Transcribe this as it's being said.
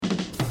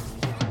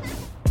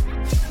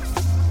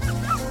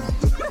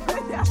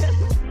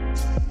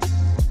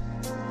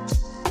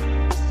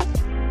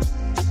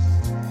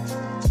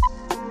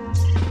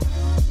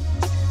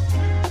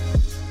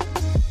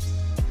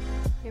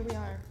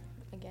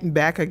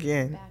Back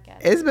again. Back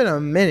at It's been a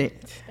minute.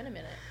 It's been a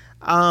minute.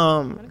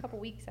 It's been a couple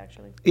weeks,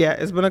 actually. Yeah,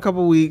 it's been a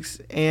couple weeks,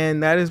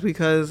 and that is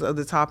because of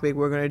the topic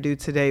we're going to do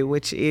today,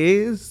 which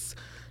is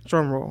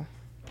drum roll.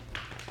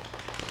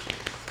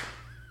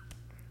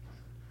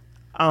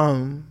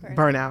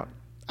 Burnout.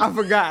 I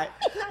forgot.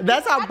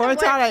 That's how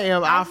burnt out I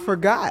am. I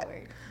forgot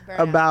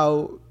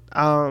about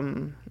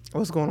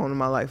what's going on in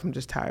my life. I'm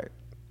just tired.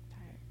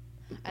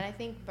 And I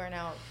think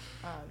burnout.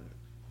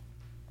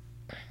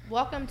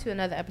 Welcome to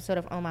another episode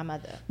of On My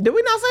Mother. Did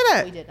we not say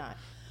that? We did not.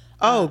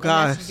 Oh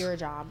gosh, that's your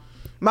job.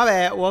 My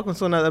bad. Welcome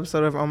to another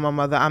episode of On My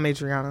Mother. I'm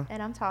Adriana.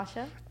 And I'm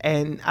Tasha.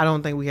 And I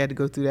don't think we had to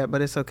go through that, but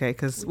it's okay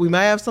because we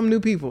might have some new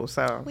people.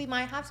 So we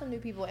might have some new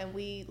people, and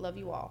we love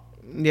you all.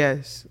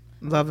 Yes,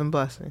 love and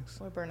blessings.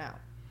 We're burnt out.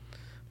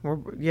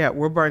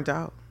 We're burnt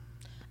out.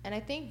 And I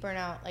think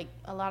burnout, like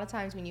a lot of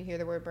times when you hear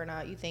the word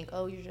burnout, you think,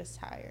 oh, you're just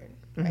tired,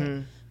 right?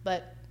 Mm-hmm.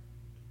 But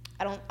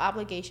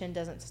obligation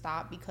doesn't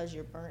stop because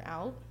you're burnt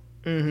out,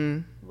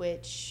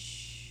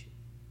 which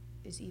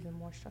is even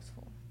more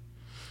stressful.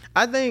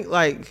 I think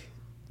like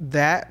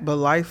that, but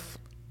life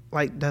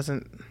like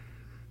doesn't,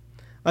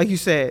 like you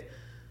said,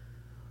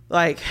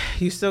 like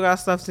you still got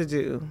stuff to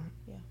do,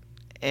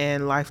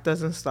 and life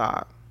doesn't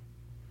stop.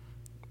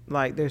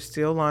 Like there's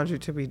still laundry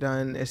to be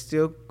done. There's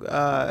still,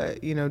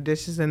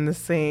 dishes in the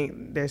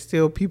sink. There's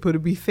still people to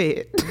be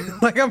fed.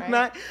 Like I'm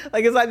not,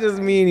 like it's not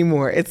just me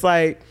anymore. It's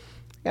like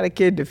I got a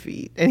kid to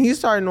feed, and he's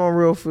starting on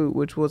real food,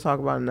 which we'll talk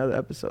about in another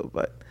episode.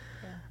 But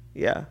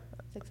yeah.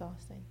 It's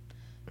exhausting.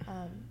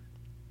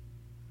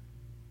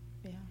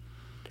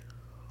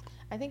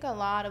 I think a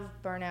lot of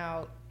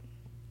burnout,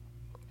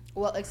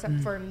 well,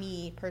 except for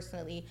me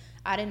personally,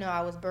 I didn't know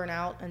I was burnt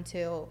out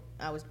until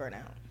I was burnt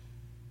out,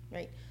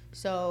 right?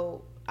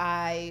 So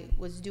I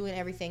was doing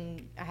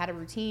everything. I had a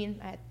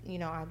routine. I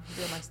was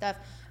doing my stuff.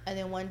 And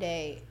then one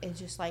day it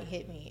just like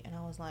hit me, and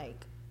I was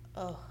like,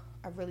 oh,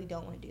 I really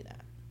don't want to do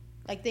that.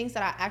 Like things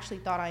that I actually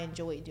thought I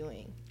enjoyed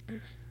doing,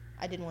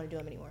 I didn't want to do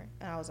them anymore.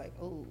 And I was like,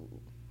 ooh,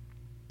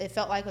 it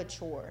felt like a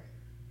chore.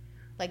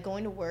 Like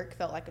going to work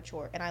felt like a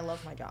chore, and I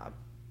love my job.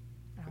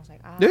 And I was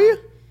like, do you?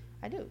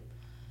 I do.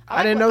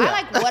 I didn't know that.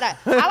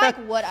 I like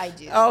what I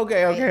do. Oh,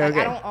 okay. I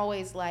don't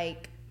always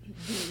like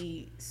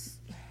the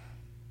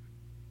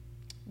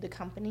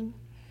company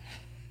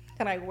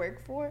that I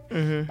work for,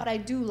 but I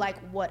do like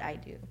what I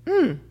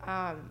do.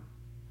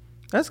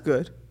 That's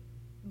good.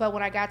 But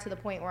when I got to the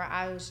point where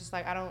I was just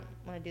like, I don't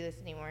want to do this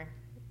anymore.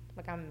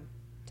 Like I'm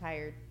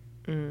tired.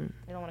 I don't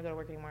want to go to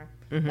work anymore.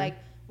 Like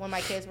when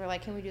my kids were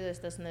like, can we do this,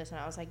 this, and this? And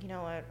I was like, you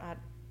know what? I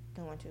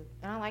don't want to.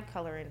 And I like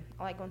coloring.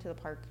 I like going to the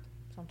park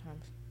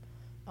sometimes.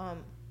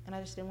 And I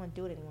just didn't want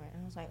to do it anymore.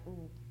 And I was like,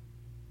 ooh,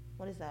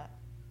 what is that?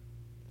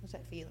 What's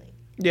that feeling?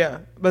 Yeah,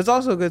 but it's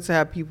also good to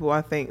have people,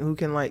 I think, who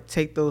can like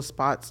take those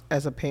spots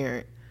as a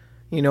parent.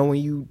 You know, when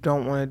you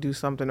don't want to do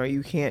something or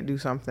you can't do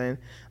something.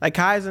 Like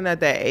Kai isn't at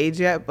that age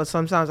yet, but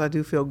sometimes I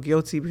do feel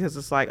guilty because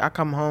it's like I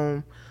come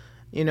home,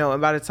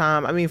 and by the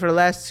time, for the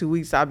last 2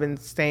 weeks I've been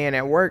staying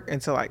at work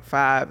until like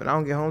 5, and I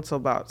don't get home till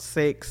about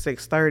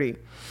 6:30.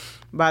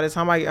 By the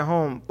time I get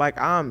home, like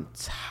I'm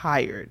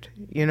tired,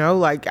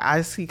 like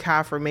I see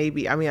Kai for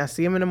maybe, I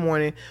see him in the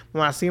morning.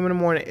 When I see him in the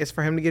morning, it's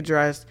for him to get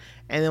dressed.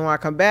 And then when I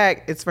come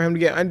back, it's for him to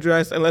get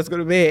undressed and let's go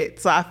to bed.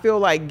 So I feel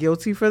like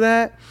guilty for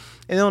that.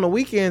 And then on the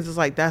weekends, it's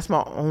like, that's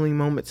my only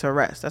moment to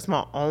rest. That's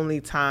my only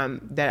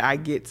time that I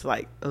get to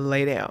like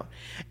lay down.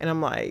 And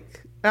I'm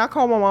like, and I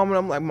call my mom and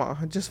I'm like,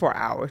 Mom, just for an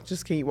hour,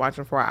 just can you watch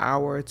him for an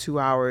hour or 2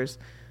 hours?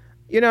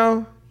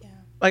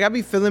 Like I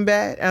be feeling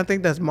bad. And I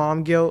think that's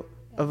mom guilt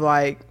of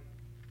like,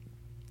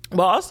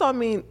 well, also,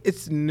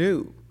 it's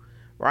new,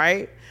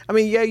 right?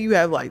 You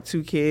have like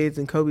 2 kids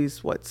and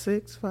Kobe's what,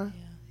 6, 5?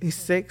 Yeah, he's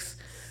 6.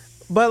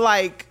 But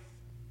like,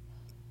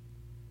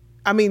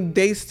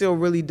 they still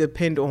really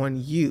depend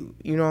on you.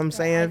 You know what I'm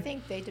saying? I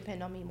think they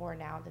depend on me more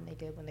now than they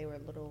did when they were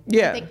little.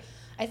 Yeah.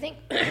 I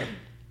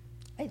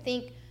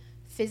think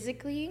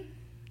physically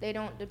they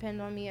don't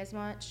depend on me as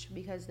much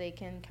because they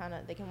can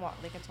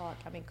walk, they can talk.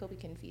 Kobe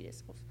can feed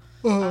himself.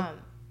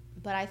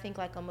 But I think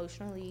like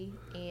emotionally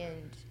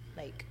and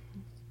like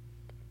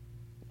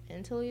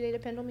mentally they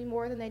depend on me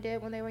more than they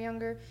did when they were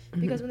younger,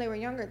 because when they were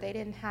younger they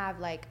didn't have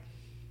like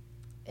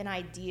an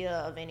idea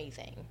of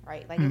anything,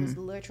 right? Like it was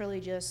literally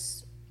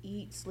just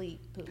eat,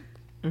 sleep, poop,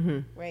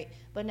 right?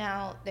 But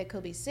now that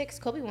Kobe's 6,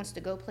 Kobe wants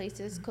to go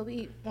places.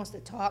 Kobe wants to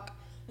talk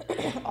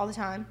all the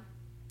time,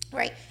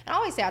 right? And I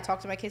always say I talk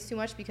to my kids too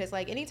much because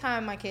like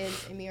anytime my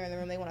kids and me are in the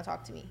room, they want to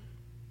talk to me.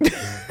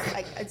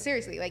 Like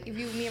seriously, like if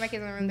me and my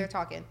kids in the room, they're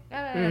talking,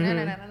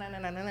 and I'm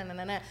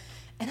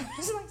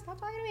just like, stop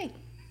talking to me.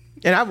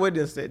 And I've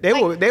witnessed it. They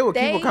will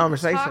keep a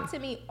conversation. They talk to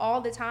me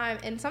all the time,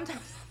 and sometimes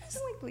I'm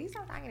just like, please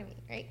stop talking to me,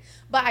 right?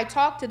 But I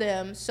talk to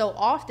them so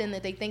often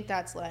that they think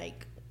that's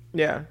like,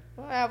 yeah.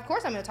 Well, of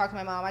course I'm going to talk to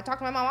my mom. I talk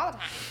to my mom all the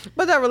time.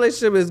 But that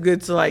relationship is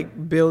good to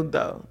like build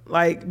though.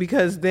 Like,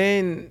 because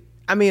then,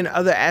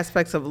 other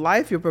aspects of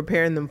life, you're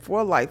preparing them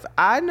for life.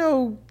 I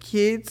know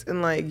kids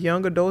and like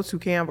young adults who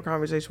can't have a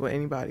conversation with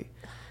anybody.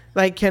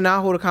 Like,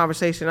 cannot hold a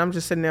conversation. I'm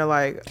just sitting there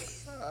like,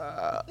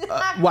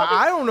 well,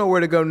 I don't know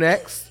where to go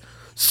next.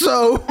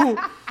 So,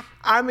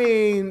 I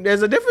mean,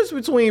 there's a difference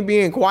between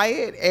being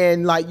quiet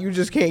and like you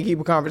just can't keep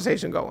a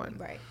conversation going.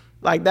 Right.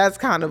 Like that's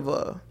kind of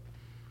a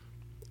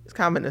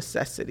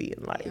necessity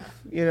in life,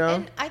 you know?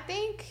 And I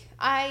think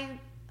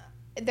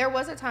there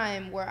was a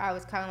time where I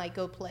was kind of like,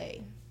 go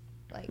play.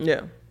 Like,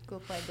 go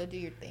play, go do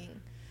your thing.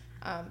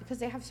 Because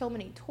they have so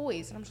many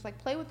toys. And I'm just like,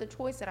 play with the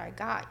toys that I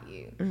got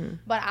you. Mm-hmm.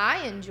 But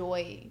I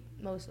enjoy,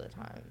 most of the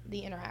time, the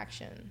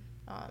interaction.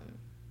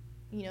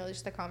 You know,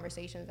 just the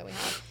conversations that we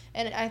have.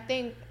 And I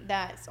think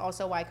that's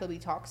also why Kobe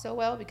talks so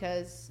well.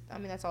 Because, I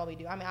mean, that's all we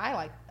do. I mean,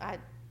 I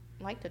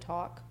like to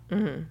talk.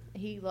 Mm-hmm.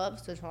 He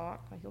loves to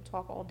talk. Like, he'll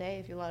talk all day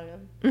if you let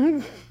him.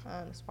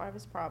 Mm-hmm. It's part of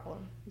his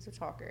problem. He's a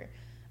talker.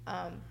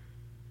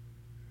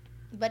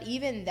 But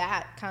even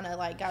that kind of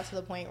like got to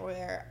the point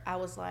where I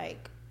was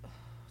like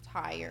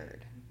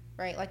tired,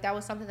 right? Like that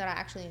was something that I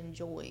actually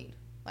enjoyed.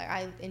 Like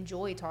I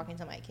enjoyed talking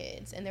to my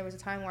kids. And there was a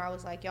time where I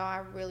was like, y'all, I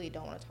really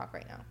don't want to talk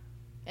right now.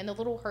 And the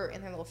little hurt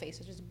in their little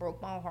faces just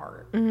broke my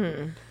heart.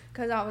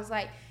 Because I was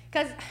like,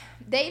 because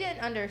they didn't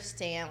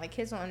understand, like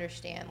kids don't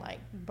understand like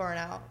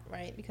burnout,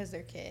 right? Because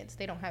they're kids.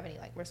 They don't have any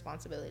like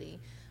responsibility.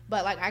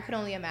 But like I could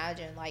only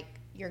imagine like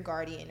your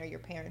guardian or your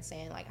parents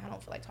saying like, I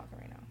don't feel like talking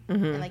right now.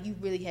 And like you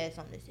really had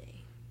something to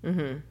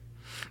say.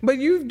 But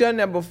you've done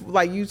that before.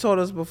 Like you told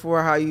us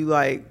before how you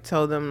like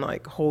tell them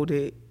like hold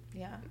it.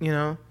 Yeah. You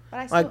know.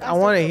 But I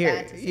want to hear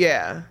it.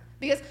 Yeah.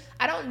 Because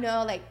I don't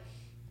know like.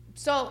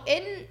 So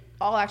in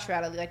all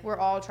actuality, like we're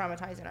all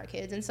traumatizing our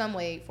kids in some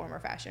way, form, or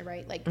fashion,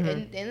 right? Like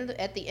at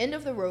the end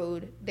of the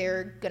road,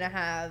 they're gonna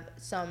have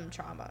some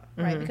trauma,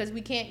 right? Because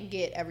we can't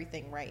get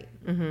everything right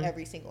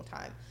every single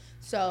time.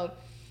 So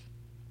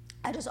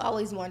I just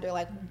always wonder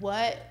like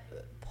what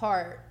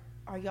part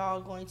are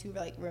y'all going to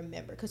like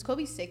remember? Because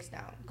Kobe's 6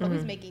 now.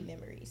 Kobe's making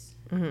memories,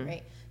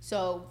 right?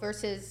 So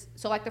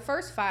like the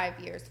first 5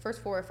 years, the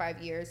first 4 or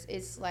 5 years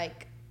is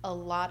like a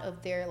lot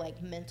of their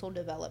like mental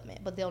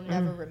development, but they'll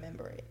never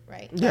remember it,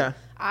 right? Yeah. Like,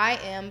 I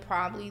am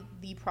probably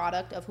the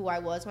product of who I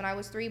was when I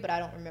was 3, but I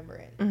don't remember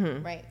it,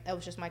 right?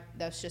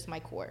 That's just my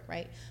core,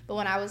 right? But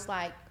when I was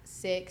like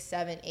 6,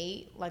 7,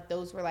 8, like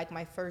those were like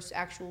my first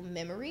actual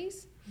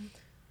memories.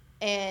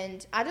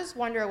 And I just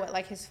wonder what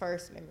like his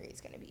first memory is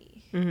going to be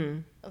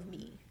of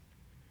me,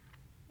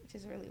 which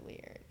is really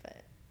weird.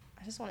 But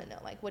I just want to know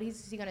like what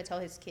is he going to tell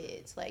his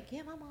kids? Like,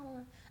 yeah, my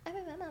mama, I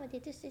remember my mama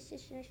did this.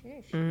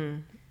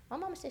 My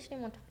mama said she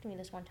didn't want to talk to me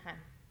this one time.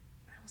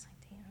 I was like,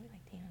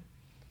 damn,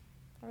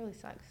 that really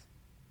sucks.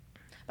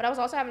 But I was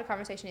also having a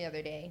conversation the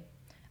other day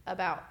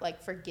about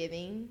like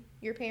forgiving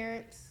your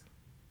parents,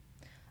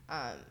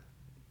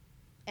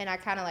 and I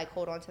kind of like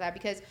hold on to that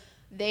because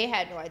they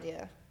had no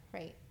idea,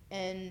 right?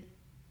 And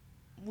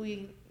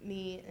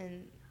me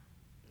and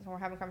we're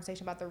having a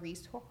conversation about the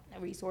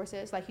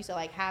resources. Like you said,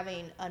 like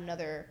having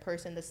another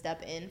person to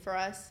step in for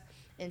us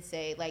and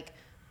say, like,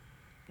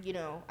 you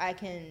know, I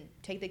can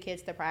take the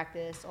kids to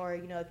practice, or,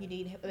 you know, if you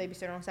need a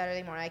babysitter on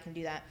Saturday morning, I can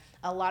do that.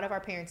 A lot of our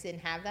parents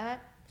didn't have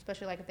that,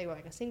 especially like if they were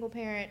like a single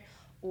parent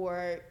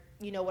or,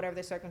 you know, whatever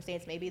the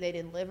circumstance, maybe they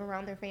didn't live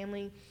around their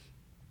family.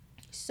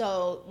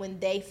 So when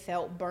they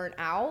felt burnt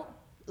out,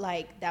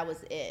 like that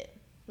was it.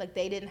 Like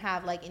they didn't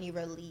have like any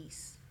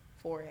release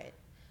for it.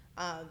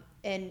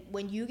 And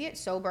when you get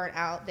so burnt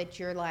out that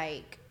you're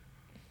like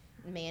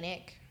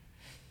manic,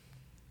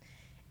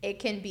 it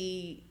can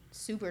be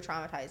super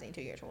traumatizing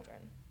to your children.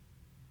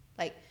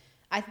 Like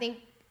I think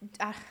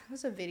there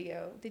was a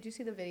video. Did you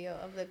see the video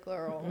of the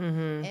girl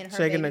and her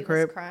shaking baby the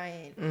crib was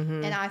crying?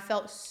 And I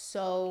felt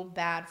so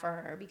bad for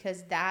her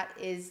because that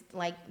is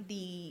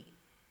the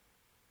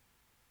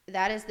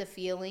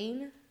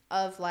feeling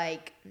of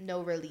like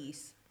no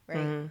release.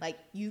 Right? Like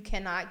you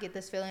cannot get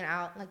this feeling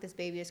out, like this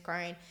baby is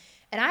crying.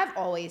 And I've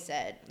always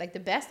said, like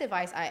the best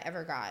advice I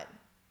ever got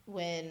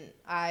when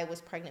I was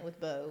pregnant with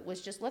Bo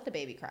was just let the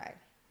baby cry.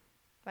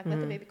 Like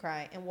let the baby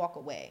cry and walk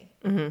away,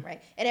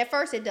 right? And at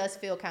first it does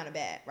feel kind of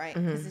bad, right?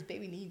 Because this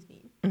baby needs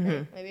me,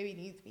 right? My baby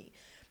needs me.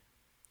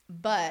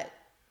 But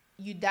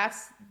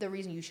that's the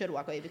reason you should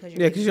walk away because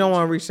because you don't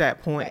want to reach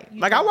that point. Right,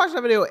 like I watched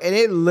that video and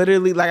it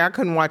literally like I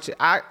couldn't watch it.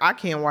 I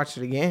can't watch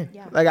it again.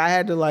 Yeah. Like I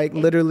had to like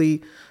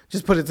literally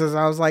just put it to.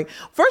 I was like,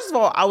 first of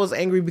all, I was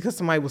angry because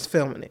somebody was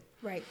filming it.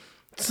 Right.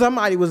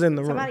 Somebody was in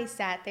the room. Somebody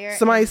sat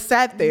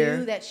there.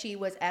 Knew that she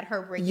was at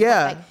her breaking point.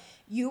 Like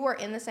you were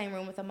in the same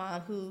room with a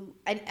mom who,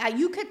 and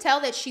you could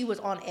tell that she was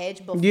on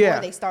edge before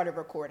they started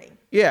recording.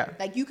 Yeah.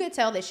 Like you could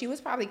tell that she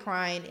was probably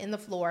crying in the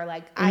floor.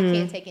 Like I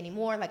can't take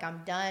anymore. Like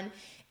I'm done.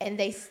 And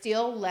they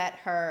still let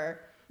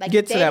her like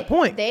get to that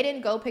point. They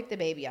didn't go pick the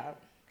baby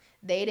up.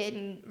 They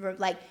didn't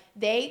like.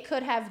 They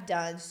could have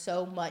done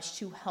so much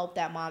to help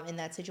that mom in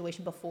that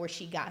situation before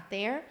she got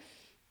there.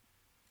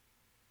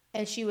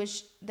 And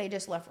they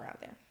just left her out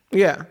there.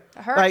 Yeah.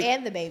 Her like,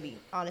 and the baby,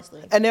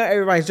 honestly. And now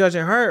everybody's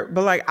judging her.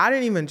 But like, I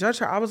didn't even judge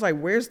her. I was like,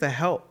 where's the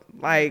help?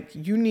 Like,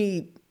 you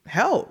need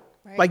help.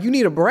 Right. Like, you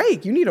need a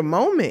break. You need a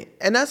moment.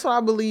 And that's what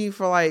I believe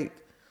for like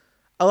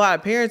a lot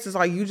of parents is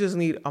like, you just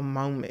need a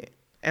moment.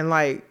 And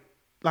like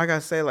I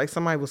said, like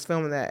somebody was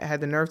filming that,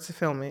 had the nerve to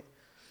film it.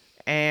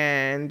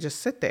 and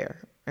just sit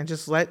there and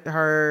just let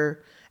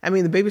her. I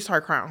mean, the baby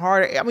started crying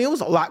harder. I mean, it was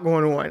a lot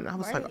going on. I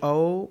was like,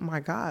 oh my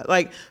God.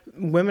 Like,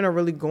 women are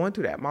really going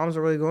through that. Moms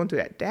are really going through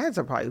that. Dads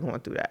are probably going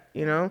through that,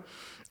 you know?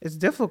 It's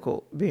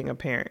difficult being a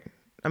parent.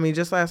 I mean,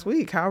 just last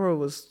week, Kyra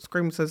was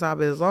screaming to the top of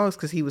his lungs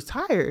because he was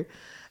tired.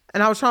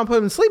 And I was trying to put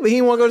him to sleep, but he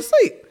didn't want to go to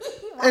sleep.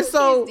 And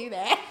so do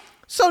that?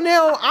 So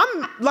now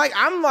I'm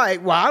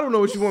like, well, I don't know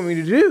what you want me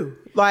to do.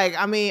 Like,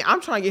 I mean,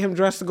 I'm trying to get him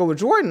dressed to go with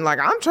Jordan. Like,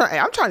 I'm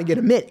trying to get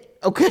a minute.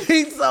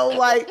 Okay.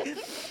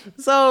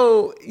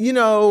 So, you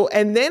know,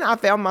 and then I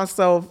found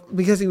myself,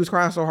 because he was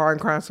crying so hard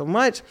and crying so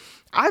much,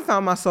 I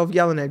found myself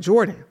yelling at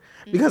Jordan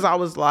because I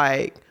was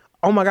like,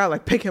 oh my God,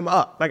 like pick him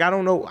up. Like, I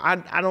don't know.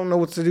 I don't know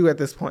what to do at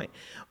this point.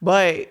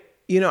 But,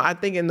 you know, I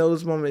think in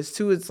those moments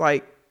too, it's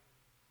like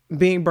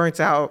being burnt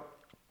out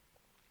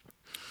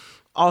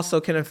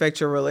also can affect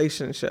your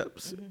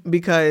relationships,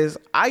 because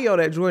I yelled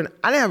at Jordan.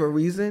 I didn't have a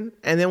reason.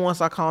 And then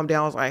once I calmed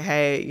down, I was like,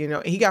 hey, you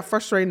know, he got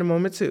frustrated in the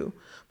moment too.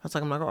 I was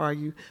like, I'm not gonna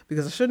argue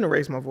because I shouldn't have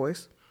raised my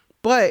voice.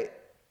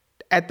 But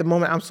at the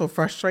moment, I'm so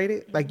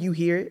frustrated. Like, you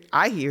hear it,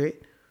 I hear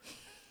it.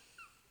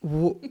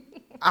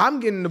 I'm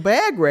getting the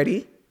bag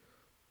ready.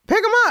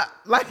 Pick him up.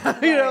 Like,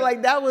 you know,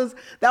 like that was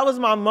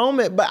my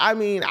moment. But I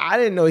mean, I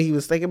didn't know he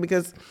was thinking,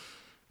 because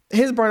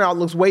his burnout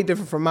looks way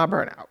different from my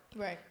burnout.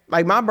 Right.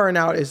 Like, my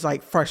burnout is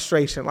like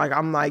frustration. Like,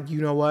 I'm like,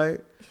 you know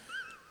what?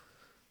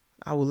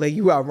 I will lay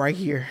you out right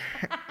here.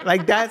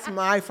 Like, that's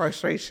my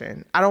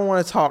frustration. I don't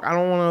want to talk. I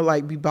don't want to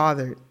like be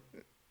bothered.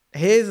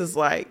 His is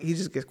like, he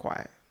just gets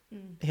quiet.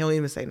 He don't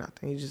even say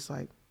nothing. He just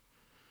like,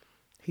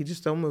 he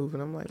just don't move.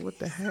 And I'm like, what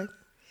the heck?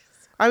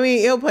 I mean,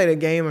 he'll play the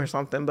game or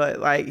something, but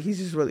like, he's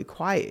just really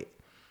quiet.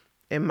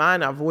 In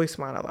mine, I voice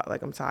mine a lot.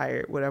 Like, I'm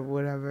tired,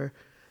 whatever.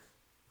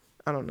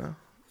 I don't know.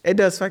 It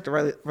does affect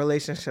the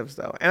relationships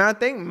though. And I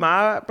think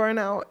my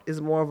burnout is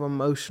more of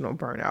emotional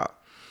burnout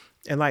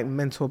and like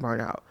mental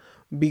burnout,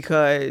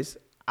 because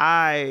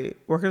I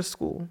work at a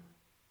school,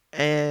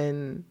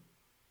 and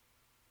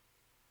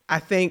I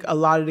think a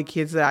lot of the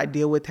kids that I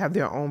deal with have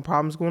their own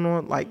problems going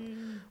on, like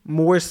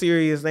more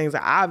serious things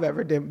that I've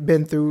ever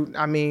been through.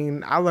 I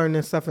mean, I learned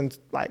this stuff in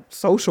like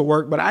social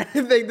work, but I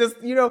didn't think this,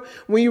 you know,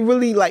 when you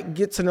really like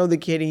get to know the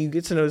kid and you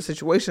get to know the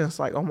situation, it's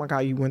like, oh my God,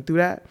 you went through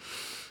that.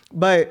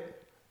 But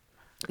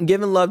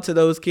giving love to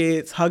those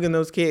kids, hugging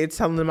those kids,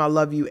 telling them I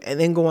love you, and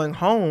then going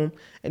home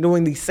and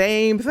doing the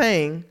same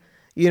thing,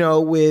 you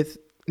know, with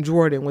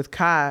Jordan, with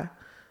Kai,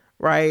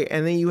 right?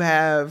 And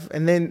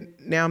then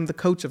now I'm the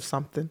coach of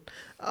something,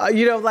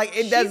 you know, like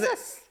it doesn't.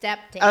 She's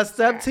a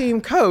step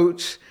team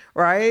coach,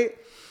 right?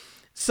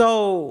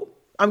 So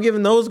I'm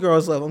giving those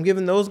girls love. I'm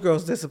giving those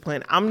girls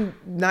discipline. I'm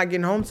not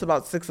getting home till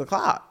about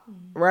 6:00,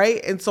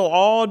 right? And so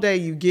all day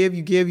you give.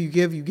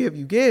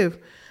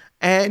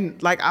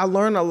 And like, I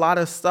learned a lot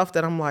of stuff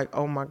that I'm like,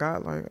 oh my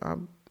God, like,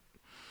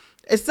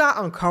 it's not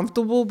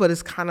uncomfortable, but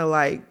it's kind of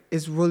like,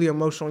 it's really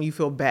emotional. You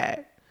feel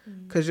bad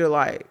because you're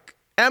like,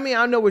 I mean,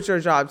 I know with your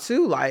job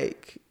too,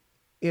 like,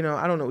 you know,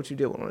 I don't know what you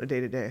deal with on a day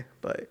to day,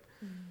 but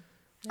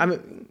I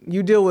mean,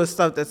 you deal with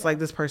stuff that's like,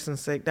 this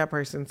person's sick, that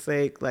person's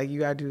sick, like,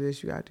 you gotta do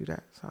this, you gotta do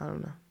that. So I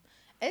don't know.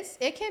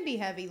 It can be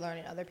heavy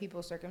learning other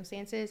people's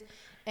circumstances,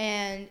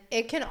 and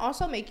it can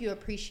also make you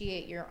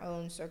appreciate your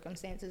own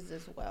circumstances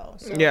as well.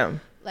 So, yeah,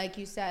 like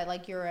you said,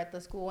 like you're at the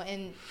school,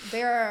 and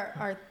there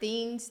are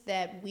things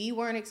that we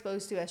weren't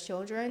exposed to as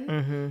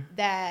children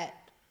that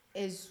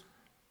is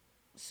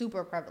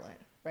super prevalent,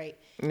 right?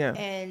 Yeah.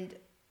 And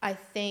I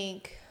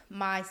think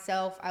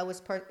myself, I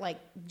was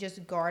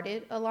just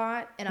guarded a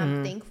lot, and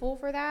I'm thankful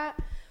for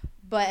that.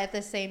 But at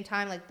the same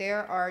time, like,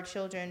 there are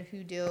children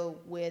who deal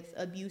with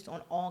abuse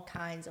on all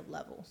kinds of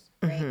levels,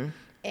 right?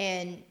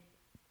 And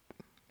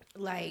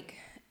like,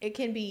 it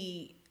can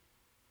be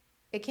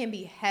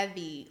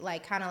heavy,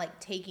 like, kind of like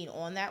taking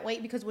on that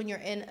weight, because when you're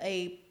in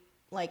a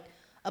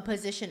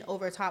position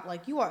over top,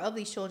 like you are, of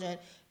these children,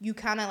 you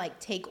kind of like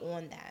take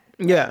on that.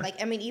 Yeah. Right?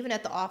 Like, I mean, even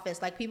at the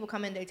office, like, people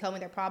come in, they tell me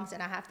their problems,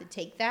 and I have to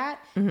take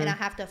that and I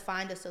have to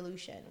find a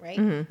solution, right?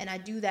 And I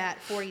do that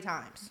 40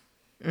 times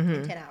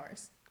in 10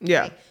 hours.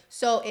 Yeah. Okay?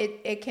 So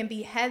it can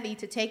be heavy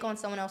to take on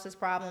someone else's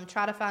problem,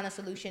 try to find a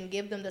solution,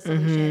 give them the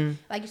solution.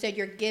 Like you said,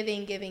 you're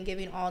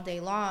giving all day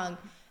long.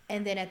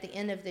 And then at the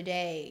end of the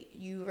day,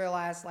 you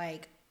realize,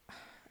 like,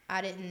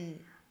 I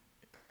didn't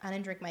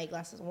drink my 8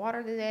 glasses of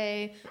water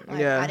today.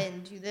 Like, I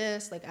didn't do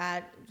this. Like,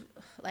 I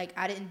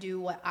didn't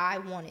do what I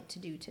wanted to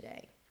do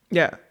today.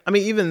 Yeah. I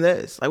mean, even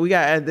this, like, we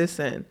got to add this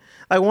in.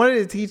 Like, one of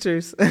the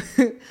teachers,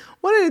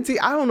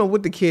 I don't know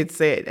what the kid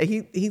said.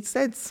 He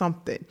said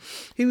something.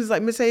 He was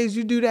like, Miss Hayes,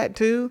 you do that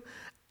too?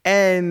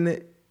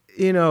 And,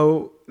 you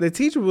know, the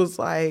teacher was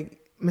like,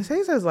 Miss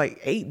Hayes has like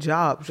 8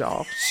 jobs,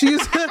 y'all.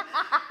 She's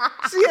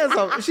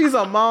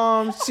a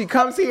mom. She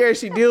comes here.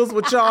 She deals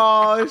with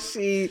y'all.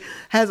 She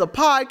has a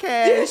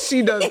podcast.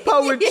 She does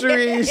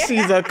poetry.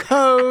 She's a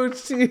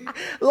coach.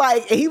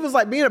 He was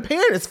like, being a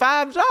parent is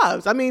 5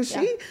 jobs. I mean,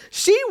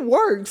 she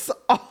works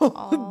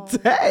all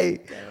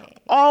day,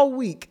 all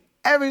week.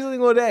 every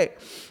single day.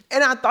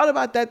 And I thought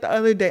about that the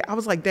other day. I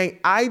was like, dang,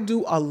 I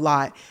do a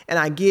lot, and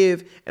I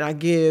give and I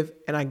give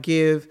and I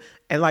give.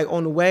 And like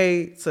on the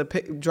way to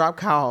drop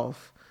Kyle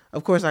off,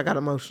 of course I got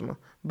emotional,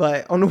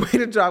 but on the way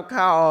to drop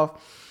Kyle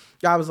off,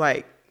 I was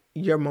like,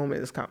 your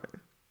moment is coming.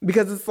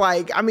 Because it's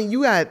like, I mean,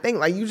 you gotta think,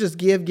 like, you just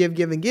give,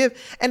 and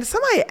give. And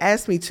somebody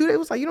asked me too, they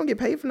was like, you don't get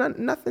paid for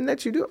nothing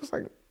that you do. I was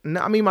like,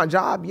 no, I mean, my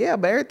job, yeah,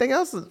 but everything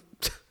else is,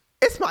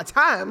 it's my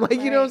time. Like,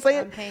 right. You know what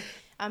I'm saying?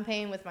 I'm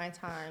paying with my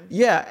time.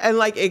 Yeah, and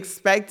like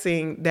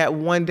expecting that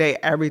one day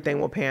everything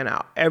will pan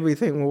out,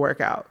 everything will work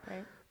out.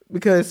 Right.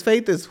 Because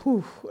faith is,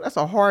 that's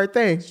a hard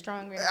thing.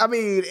 Stronger. I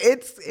mean,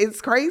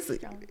 it's crazy.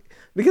 Strong.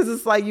 Because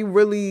it's like you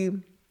really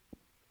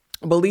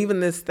believe in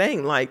this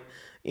thing. Like,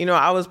 you know,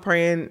 I was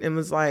praying and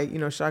was like, you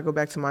know, should I go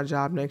back to my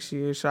job next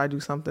year? Should I do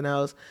something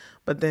else?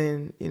 But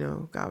then, you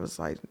know, God was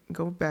like,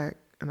 go back.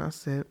 And I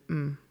said,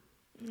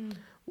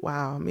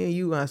 wow, me and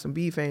you got some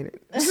beef, ain't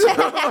it?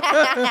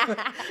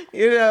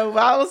 You know,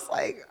 but I was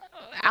like,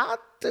 I'll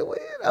do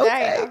it.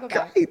 Okay,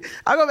 great.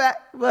 I'll go back.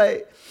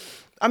 But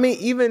I mean,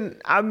 even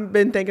I've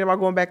been thinking about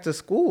going back to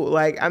school.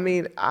 Like, I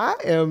mean, I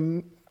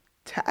am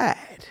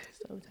tired.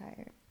 So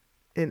tired.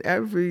 In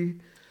every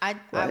I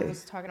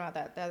was talking about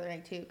that the other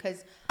night too,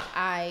 because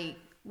I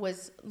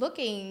was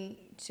looking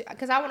to,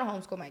 because I want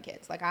to homeschool my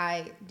kids. Like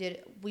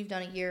we've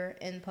done a year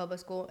in public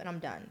school and I'm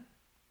done.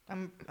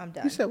 I'm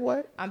done. You said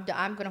what? I'm done.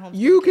 I'm gonna homeschool.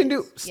 You can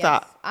do.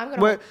 Stop. Yes, I'm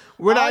gonna.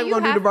 We're not even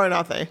gonna do the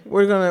burnout thing.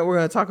 We're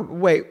gonna talk about.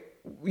 Wait,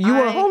 you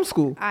want to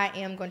homeschool? I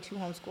am going to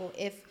homeschool.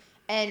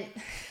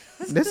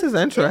 This is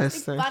interesting.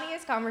 It's the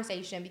funniest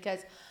conversation because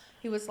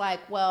he was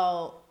like,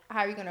 "Well, how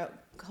are you gonna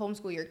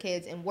homeschool your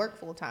kids and work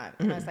full time?"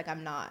 And I was like,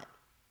 "I'm not.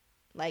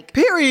 Like,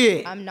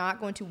 period. I'm not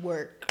going to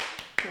work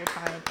full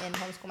time and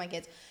homeschool my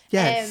kids."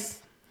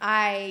 Yes.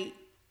 And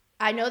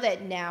I know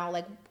that now,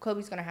 like,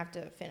 Kobe's going to have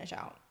to finish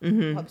out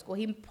public school.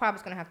 He probably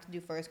is going to have to do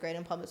first grade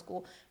in public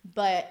school.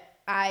 But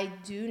I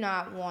do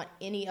not want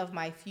any of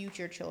my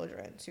future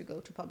children to go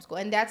to public school.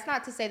 And that's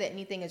not to say that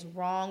anything is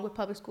wrong with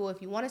public school. If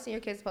you want to send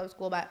your kids to public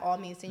school, by all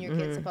means, send your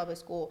kids to public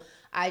school.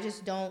 I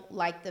just don't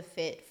like the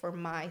fit for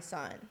my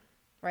son,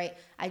 right?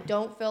 I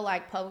don't feel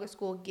like public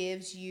school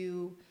gives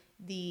you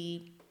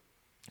the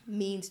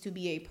means to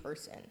be a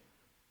person.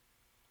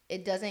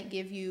 It doesn't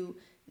give you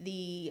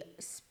the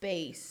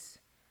space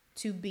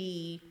to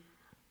be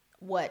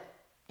what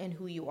and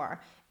who you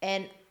are.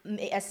 And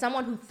as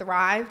someone who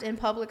thrived in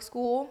public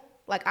school,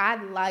 like,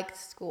 I liked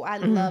school. I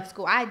loved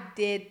school. I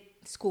did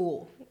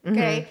school,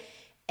 okay?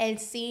 And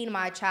seeing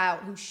my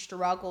child who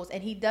struggles,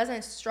 and he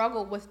doesn't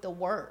struggle with the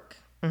work.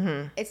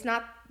 It's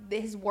not,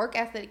 his work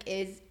ethic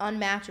is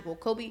unmatchable.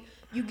 Kobe,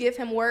 you give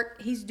him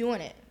work, he's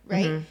doing it,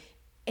 right?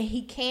 And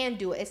he can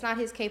do it. It's not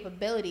his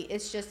capability.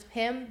 It's just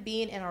him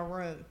being in a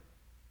room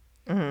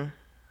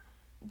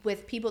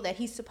with people that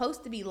he's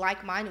supposed to be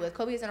like-minded with.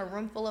 Kobe is in a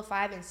room full of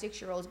 5 and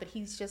 6-year-olds, but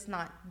he's just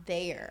not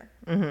there,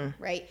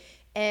 right?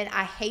 And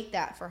I hate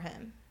that for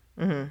him.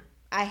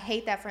 I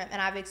hate that for him.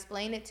 And I've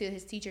explained it to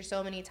his teacher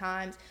so many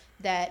times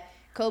that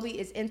Kobe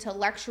is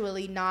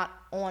intellectually not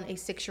on a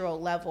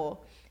 6-year-old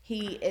level.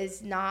 He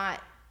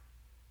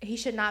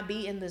should not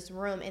be in this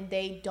room, and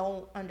they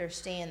don't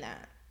understand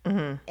that.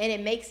 And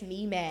it makes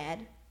me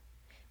mad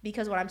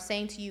because what I'm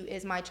saying to you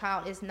is my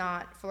child is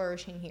not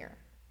flourishing here.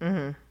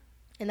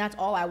 And that's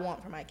all I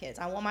want for my kids.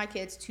 I want my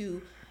kids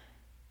to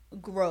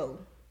grow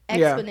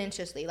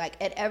exponentially. Like,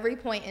 at every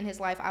point in his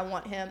life, I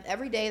want him,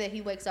 every day that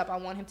he wakes up, I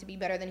want him to be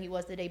better than he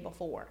was the day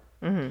before.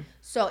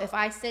 So if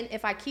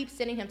I keep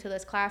sending him to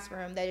this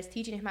classroom that is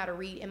teaching him how to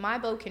read, and my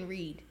Bo can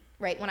read,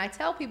 right? When I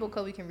tell people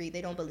Kobe can read,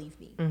 they don't believe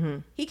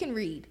me. He can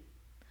read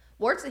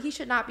words that he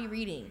should not be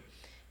reading.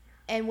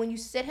 And when you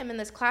sit him in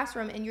this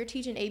classroom and you're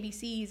teaching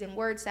ABCs and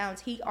word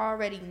sounds, he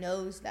already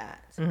knows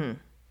that.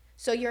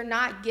 So you're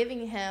not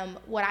giving him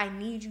what I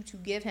need you to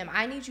give him.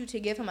 I need you to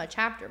give him a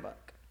chapter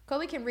book.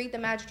 Kobe can read the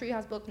Magic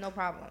Treehouse book, no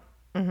problem.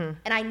 And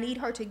I need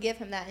her to give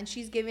him that. And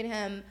she's giving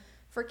him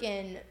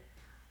freaking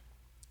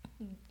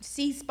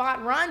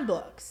C-Spot Run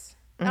books.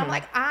 And I'm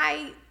like,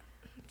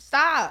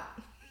 stop.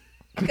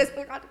 Because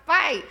we're going to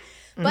fight.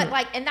 But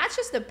like, and that's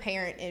just the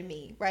parent in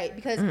me, right?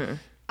 Because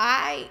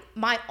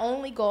my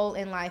only goal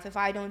in life, if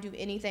I don't do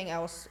anything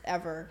else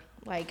ever,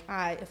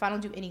 if I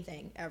don't do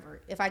anything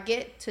ever, if I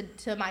get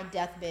to my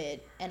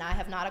deathbed and I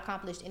have not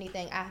accomplished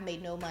anything, I have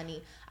made no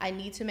money, I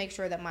need to make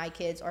sure that my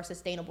kids are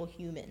sustainable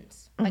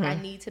humans. Like, I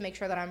need to make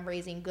sure that I'm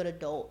raising good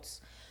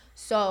adults.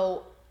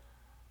 So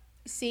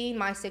seeing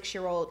my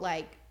 6-year-old,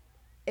 like,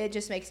 it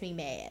just makes me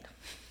mad.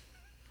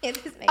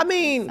 It just makes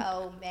me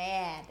so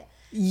mad.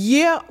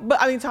 Yeah,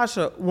 but I mean,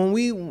 Tasha, when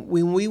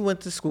we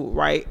went to school,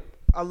 right,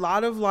 a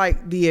lot of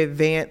like the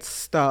advanced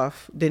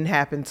stuff didn't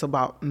happen till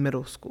about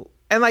middle school.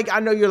 And like, I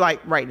know you're like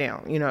right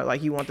now, you know,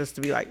 like you want this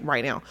to be like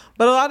right now,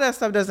 but a lot of that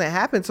stuff doesn't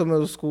happen till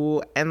middle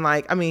school. And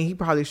like, I mean, he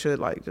probably should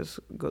like just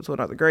go to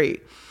another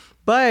grade,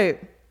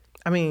 but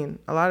I mean,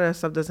 a lot of that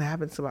stuff doesn't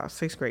happen till about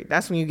 6th grade.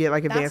 That's when you get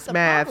like advanced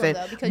math.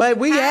 But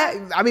we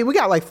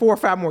got like 4 or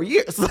 5 more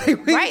years.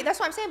 Right.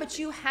 That's what I'm saying. But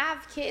you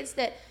have kids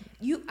that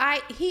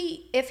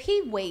if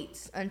he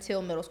waits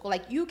until middle school,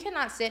 like you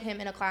cannot sit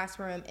him in a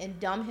classroom and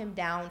dumb him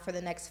down for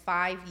the next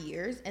 5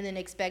 years and then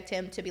expect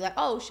him to be like,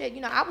 oh shit,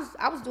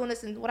 I was doing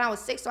this when I was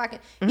 6, so I can.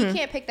 He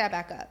can't pick that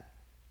back up.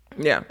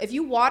 Yeah. If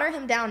you water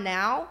him down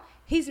now,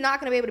 he's not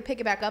going to be able to pick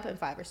it back up in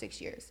 5 or 6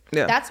 years.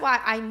 Yeah. That's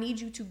why I need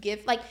you to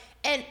give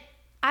and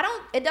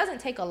it doesn't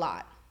take a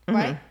lot,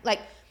 right? Like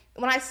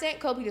when I sent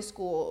Kobe to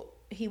school,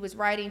 he was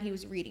writing, he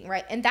was reading,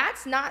 right? And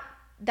that's not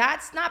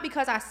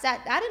because I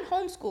didn't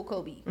homeschool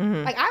Kobe.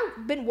 Like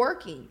I've been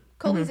working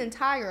Kobe's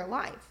entire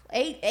life,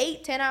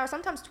 8, 10 hours,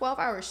 sometimes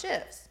 12-hour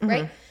shifts,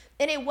 right?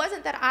 And it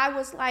wasn't that I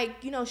was like,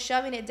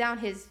 shoving it down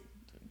his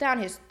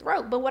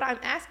throat. But what I'm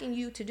asking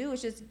you to do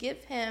is just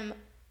give him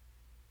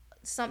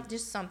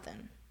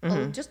something,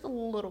 just a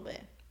little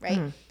bit,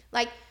 right?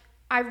 Like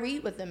I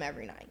read with them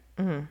every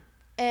night,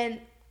 and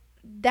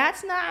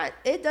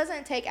it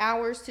doesn't take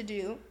hours to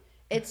do.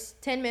 It's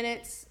 10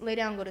 minutes, lay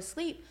down, go to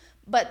sleep.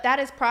 But that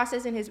is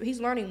processing he's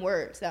learning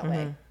words that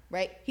way,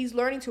 right? He's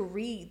learning to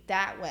read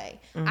that way.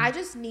 I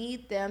just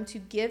need them to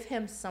give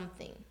him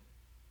something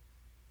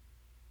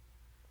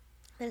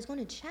that is going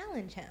to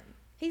challenge him.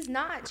 He's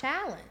not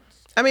challenged.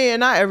 I mean,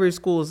 and not every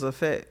school is a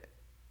fit.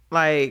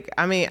 Like,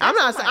 I mean, I'm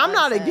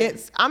not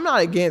against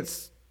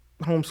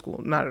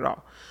homeschool, not at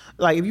all.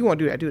 Like, if you want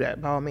to do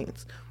that by all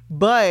means.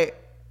 But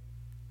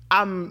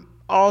I'm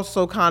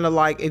also kind of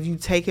like, if you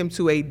take him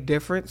to a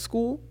different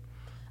school,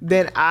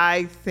 then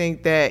I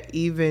think that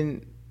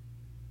even,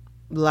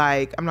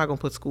 like, I'm not going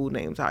to put school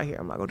names out here.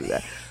 I'm not going to do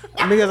that.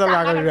 Because I'm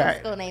not going to do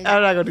that. I'm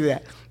not going to do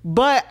that.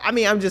 But, I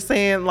mean, I'm just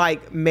saying,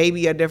 like,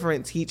 maybe a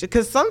different teacher.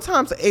 Because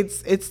sometimes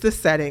it's the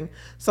setting.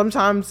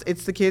 Sometimes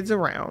it's the kids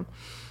around.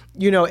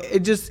 It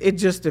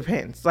just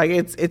depends. Like,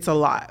 it's a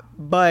lot.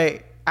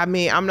 But, I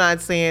mean, I'm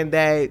not saying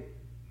that,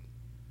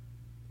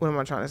 what am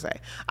I trying to say?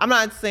 I'm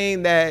not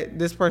saying that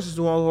this person's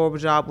doing a horrible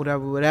job,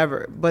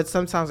 whatever. But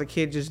sometimes a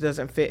kid just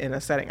doesn't fit in a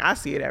setting. I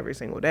see it every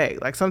single day.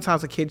 Like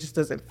sometimes a kid just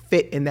doesn't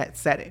fit in that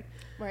setting,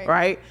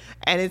 right?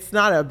 And it's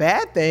not a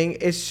bad thing.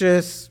 It's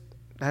just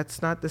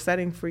that's not the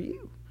setting for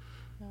you.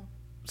 No.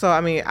 So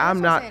I mean, I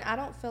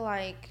don't feel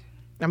like.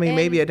 I mean,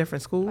 maybe a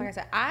different school. Like I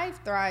said, I've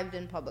thrived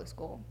in public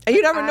school, and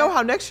you never know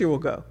how next year will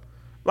go.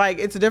 Like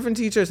it's a different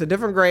teacher, it's a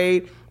different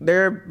grade.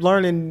 They're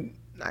learning.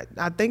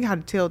 I think how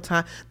to tell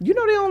time. They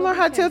don't learn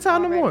how to tell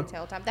time no more.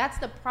 Tell time. That's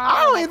the problem.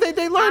 I don't even think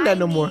they learn that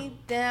no more. I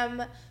need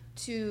them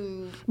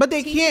to. But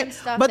they can't.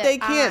 But they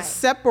can't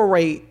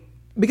separate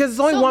because it's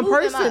only one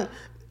person.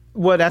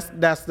 Well,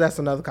 that's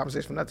another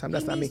conversation from that time.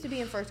 That's not me. He needs to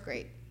be in first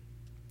grade.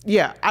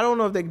 Yeah, I don't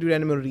know if they can do that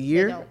in the middle of the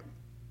year. They don't.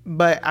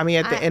 But I mean,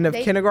 at the end of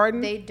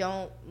kindergarten, they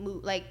don't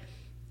move like.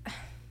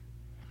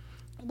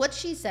 What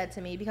she said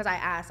to me, because I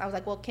asked, I was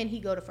like, well, can he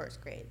go to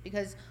first grade?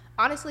 Because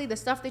honestly, the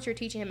stuff that you're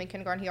teaching him in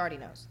kindergarten, he already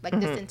knows. Like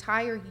this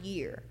entire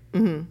year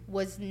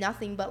was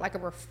nothing but like a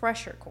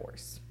refresher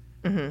course,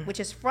 which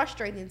is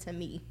frustrating to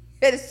me.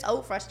 It is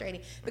so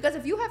frustrating because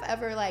if you have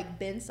ever like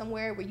been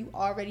somewhere where you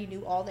already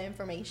knew all the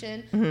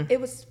information, it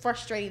was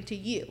frustrating to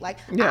you. Like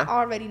I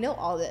already know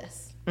all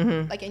this.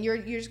 Like, and you're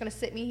just gonna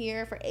sit me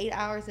here for 8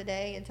 hours a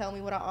day and tell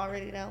me what I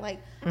already know. Like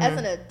as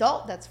an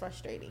adult, that's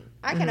frustrating.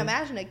 I can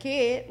imagine a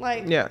kid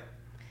like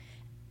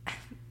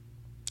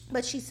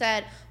But she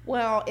said,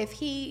 well, if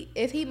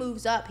he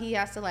moves up, he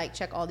has to like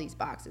check all these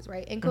boxes,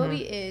 right? And Kobe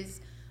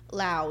is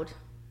loud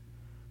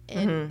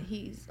and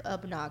he's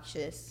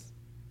obnoxious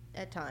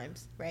at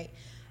times, right?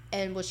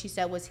 And what she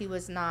said was he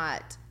was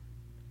not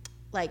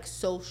like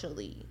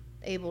socially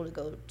able to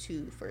go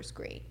to first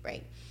grade,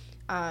 right?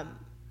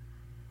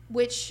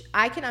 Which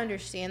I can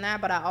understand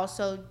that, but I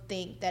also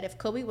think that if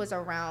Kobe was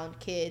around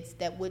kids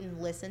that wouldn't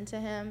listen to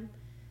him,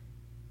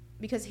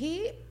 because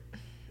he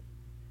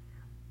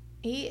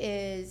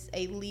is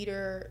a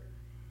leader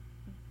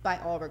by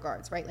all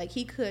regards, right? Like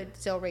he could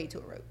sell Raid to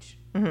a roach,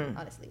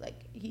 honestly.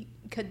 Like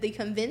the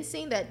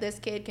convincing that this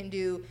kid can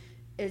do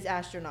is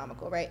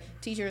astronomical, right?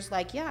 Teachers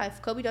like, yeah,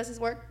 if Kobe does his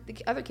work, the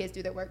other kids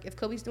do their work. If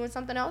Kobe's doing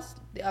something else,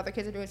 the other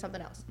kids are doing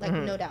something else. Like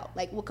no doubt.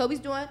 Like what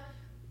Kobe's doing,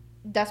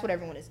 that's what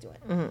everyone is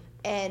doing.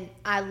 And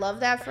I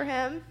love that for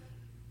him,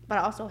 but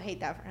I also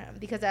hate that for him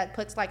because that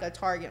puts like a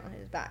target on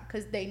his back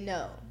because they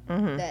know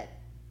that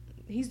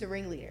he's the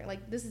ringleader.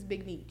 Like this is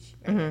Big Meech.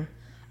 Right?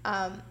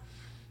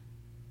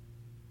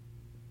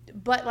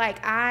 But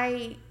like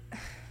I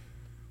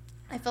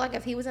feel like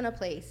if he was in a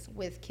place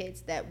with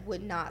kids that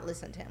would not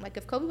listen to him, like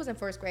if Kobe was in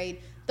first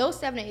grade, those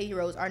 7 and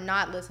 8-year-olds are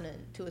not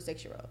listening to a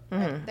 6-year-old.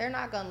 Right? They're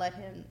not gonna let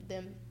him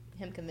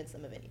convince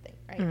them of anything,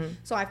 right?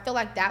 So I feel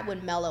like that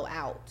would mellow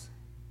out,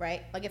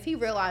 right? Like if he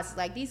realizes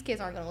like these kids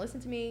aren't gonna listen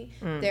to me,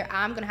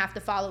 I'm gonna have to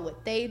follow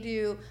what they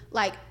do,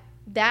 like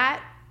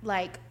that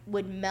like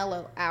would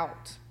mellow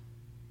out.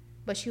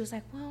 But she was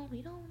like, well,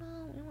 we don't know.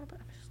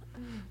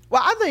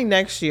 Well, I think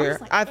next year,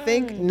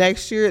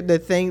 next year the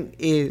thing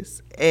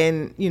is,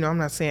 and I'm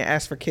not saying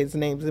ask for kids'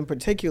 names in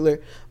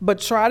particular,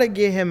 but try to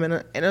get him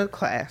in a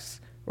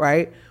class,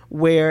 right,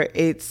 where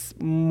it's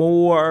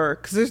more,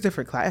 because there's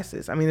different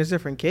classes. I mean, there's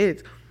different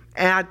kids,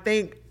 and I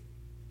think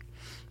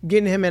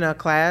getting him in a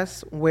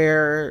class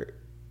where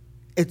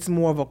it's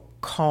more of a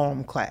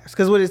calm class.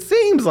 Because what it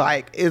seems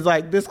like is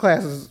like this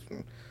class is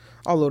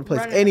all over the place.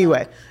 Running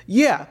Anyway,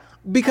 yeah.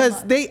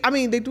 Because they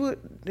do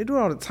it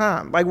all the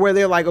time. Like where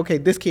they're like, okay,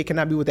 this kid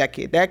cannot be with that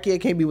kid. That kid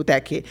can't be with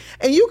that kid.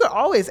 And you could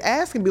always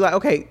ask and be like,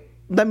 okay,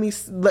 don't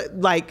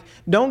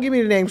give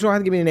me the names. You don't have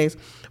to give me the names.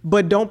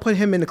 But don't put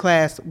him in the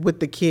class with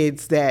the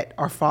kids that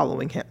are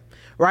following him.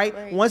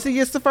 Right? Once he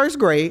gets to first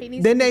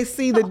grade, then they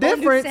see the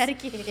difference.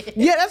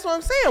 Yeah, that's what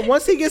I'm saying.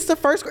 Once he gets to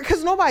first grade,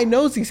 because nobody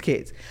knows these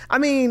kids. I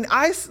mean,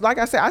 like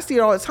I said, I see it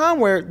all the time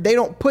where they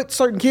don't put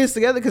certain kids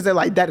together because they're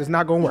like, that is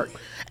not going to work.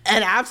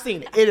 And I've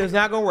seen it. It is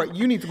not going to work.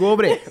 You need to go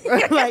over there.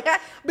 Like,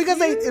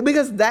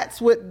 because that's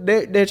what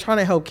they're trying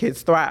to help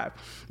kids thrive.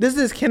 This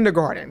is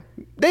kindergarten.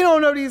 They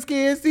don't know these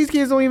kids. These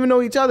kids don't even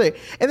know each other.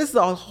 And this is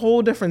a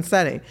whole different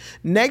setting.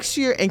 Next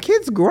year, and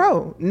kids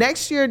grow.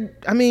 Next year,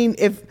 I mean,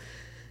 if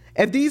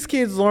these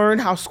kids learn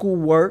how school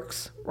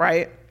works,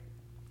 right?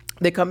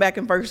 They come back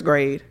in first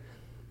grade.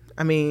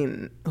 I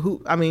mean,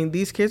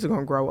 these kids are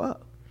going to grow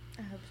up.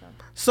 I hope so.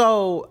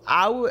 So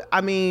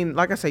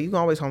like I said, you can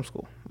always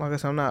homeschool. Like I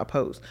said, I'm not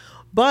opposed.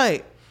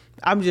 But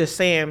I'm just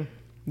saying,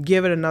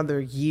 give it another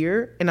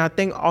year. And I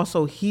think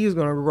also he's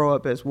going to grow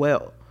up as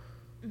well.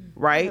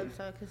 Right?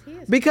 I hope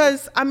so,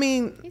 because I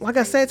mean, like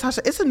I said, Tasha,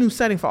 it's a new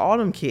setting for all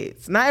them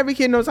kids. Not every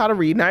kid knows how to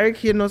read. Not every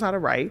kid knows how to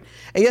write.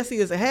 And yes, he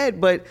is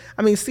ahead, but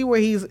I mean, see where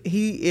he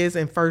is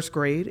in first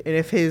grade. And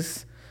if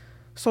his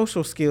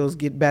social skills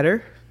get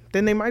better,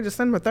 then they might just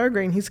send him to third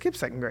grade and he skips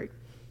second grade.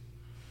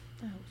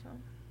 I hope so.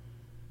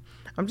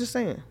 I'm just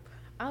saying.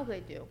 I hope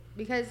they do.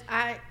 Because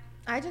I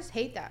just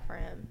hate that for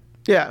him.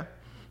 Yeah.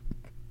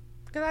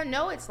 Because I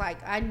know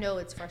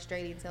it's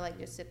frustrating to like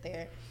just sit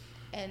there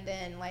and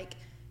then like,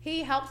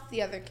 he helps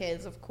the other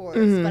kids, of course,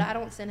 but I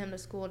don't send him to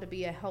school to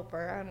be a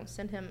helper. I don't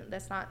send him,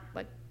 that's not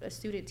like a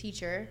student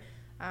teacher.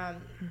 I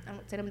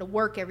don't send him to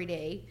work every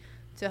day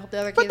to help the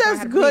other kids. But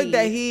that's good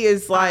that he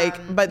is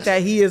like, but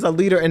that he is a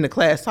leader in the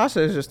class. Tasha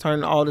is just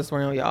turning all this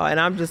around, y'all. And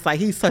I'm just like,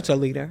 he's such a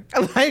leader.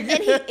 Like,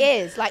 and he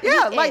is. Like,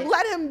 yeah, like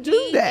let him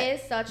do that. He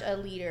is such a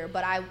leader,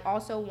 but I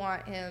also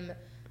want him,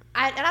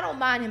 and I don't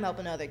mind him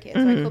helping other kids.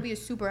 Like, Kobe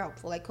is super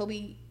helpful. Like,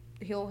 Kobe,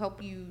 he'll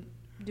help you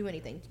do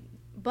anything.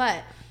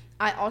 But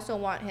I also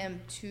want him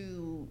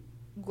to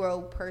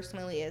grow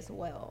personally as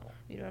well.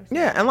 You know what I'm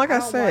saying? Yeah, and like I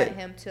said, I don't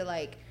want him to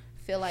like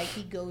feel like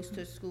he goes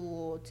to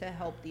school to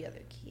help the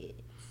other kids.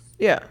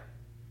 Yeah,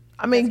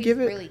 I mean, he's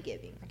really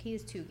giving. Like he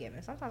is too giving.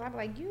 Sometimes I'm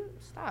like, you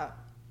stop.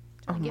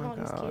 Trying to give all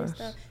these kids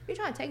stuff. You're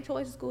trying to take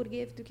toys to school to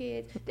give to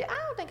kids. I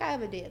don't think I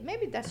ever did.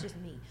 Maybe that's just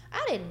me.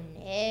 I didn't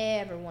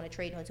ever want to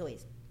trade no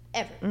toys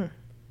ever.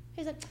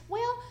 He's like,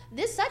 well,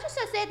 this such and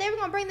such said they were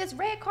gonna bring this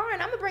red car,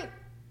 and I'm gonna bring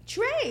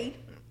trade.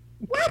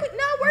 Well,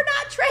 no, we're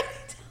not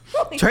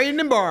trading. Trading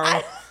and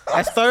borrow.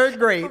 That's third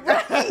grade.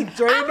 Right.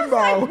 Trading and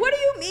borrow. Like, what do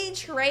you mean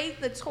trade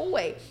the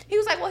toy? He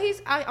was like, well,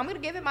 I'm going to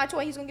give him my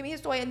toy. He's going to give me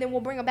his toy, and then we'll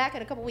bring him back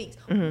in a couple weeks.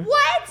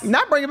 What?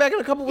 Not bring it back in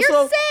a couple weeks.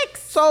 You're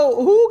 6.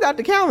 So who got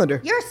the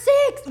calendar? You're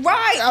 6.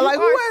 Right. Like,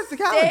 who has the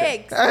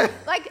calendar?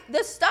 6. Like,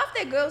 the stuff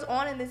that goes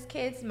on in this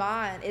kid's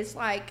mind is,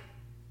 like,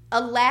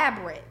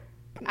 elaborate.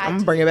 I'm going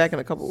to bring it back in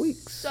a couple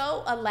weeks.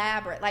 So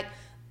elaborate. Like,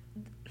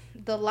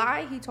 the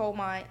lie he told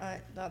my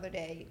aunt the other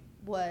day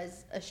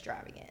was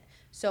extravagant.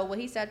 So what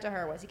he said to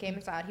her was, he came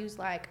inside, he was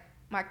like,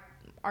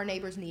 our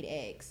neighbors need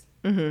eggs,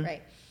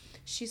 right?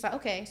 She's like,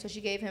 okay. So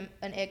she gave him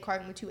an egg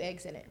carton with 2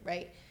 eggs in it,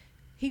 right?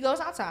 He goes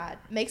outside,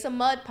 makes a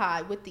mud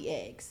pie with the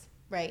eggs,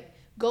 right?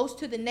 Goes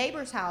to the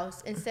neighbor's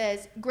house and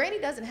says, Granny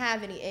doesn't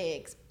have any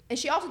eggs. And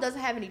she also doesn't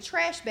have any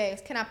trash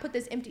bags. Can I put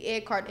this empty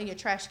egg carton in your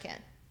trash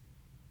can?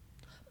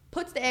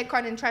 Puts the egg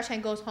carton in the trash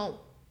can, goes home.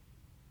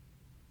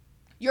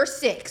 You're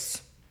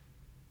 6.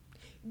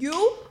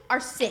 You are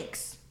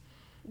 6.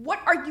 What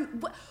are you?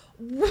 What?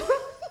 I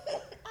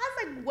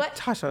was like, what?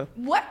 Tasha.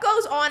 What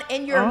goes on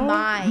in your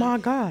mind? Oh my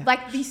God.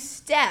 Like these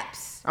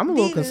steps. I'm a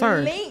little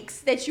concerned. The links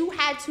that you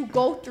had to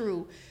go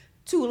through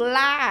to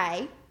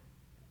lie.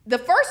 The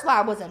first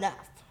lie was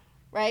enough,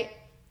 right?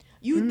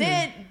 You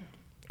then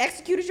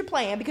executed your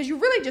plan because you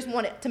really just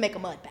wanted to make a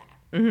mud pie.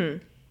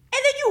 And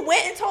then you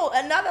went and told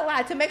another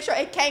lie to make sure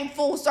it came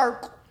full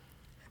circle.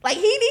 Like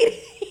he needed.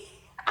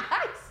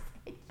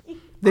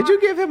 Did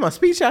you give him a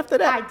speech after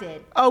that? I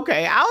did.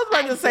 Okay, I was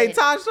about to say,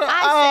 Tasha.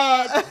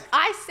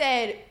 I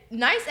said,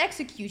 nice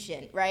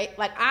execution, right?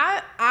 Like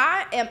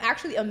I am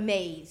actually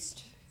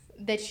amazed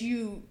that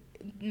you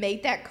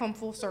made that come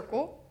full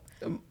circle.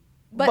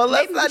 But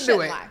let's not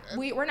do it. Lie.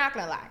 We're not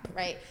gonna lie,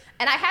 right?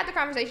 And I had the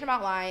conversation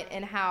about lying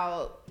and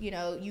how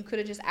you could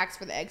have just asked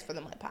for the eggs for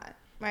the mud pie,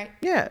 right?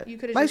 Yeah, you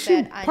could have like just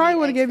said, she probably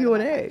would have gave you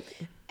an egg.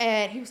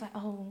 And he was like,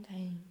 "Oh,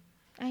 okay.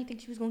 I didn't think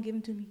she was gonna give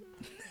them to me."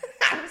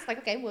 I was like,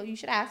 "Okay, well, you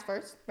should ask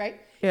first,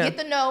 right? Yeah. Get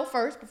the no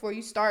first before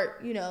you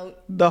start,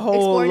 the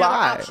whole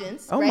lie.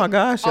 Options, oh right? my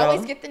gosh, y'all.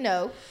 Always get the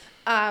no."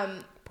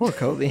 Poor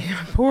Kobe.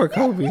 Poor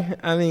Kobe.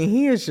 I mean,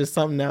 he is just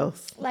something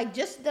else. Like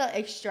just the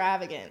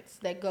extravagance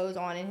that goes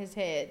on in his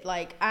head.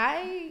 Like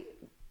I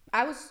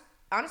was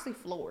honestly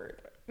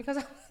floored because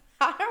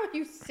how are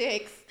you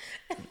 6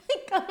 and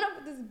coming up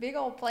with this big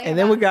old plan? And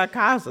then we got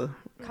Kaza.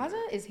 Kaza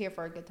is here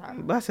for a good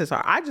time. Bless his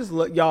heart. I just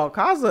look, y'all.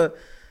 Kobe's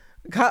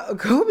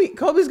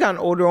gotten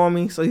older on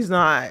me, so he's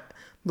not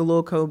the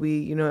little Kobe.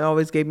 You know, he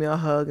always gave me a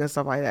hug and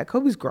stuff like that.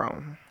 Kobe's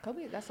grown.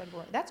 Kobe, that's a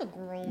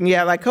grown.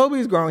 Yeah, like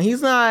Kobe's grown.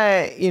 He's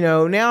not. You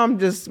know, now I'm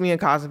just me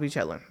and Kaza be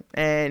chilling,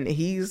 and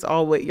he's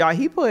always y'all.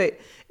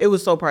 It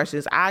was so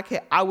precious.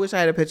 I wish I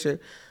had a picture.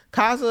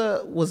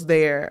 Kaza was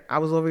there. I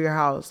was over your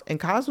house, and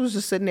Kaza was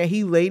just sitting there.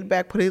 He laid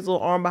back, put his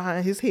little arm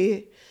behind his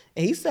head.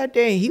 And he sat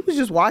there and he was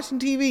just watching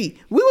TV.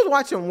 We was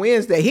watching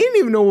Wednesday. He didn't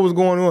even know what was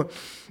going on.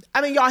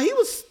 I mean, y'all, he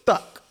was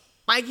stuck.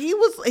 Like he's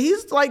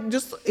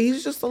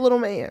just a little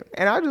man.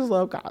 And I just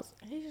love Kaza.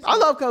 I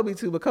love Kobe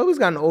too, but Kobe's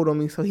gotten old on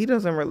me, so he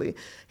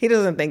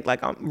doesn't think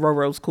like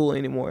Roro's cool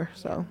anymore.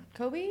 So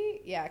Kobe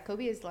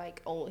is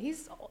like old.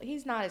 He's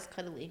not as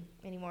cuddly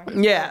anymore. He's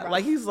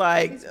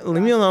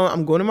leave me alone.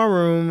 I'm going to my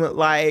room.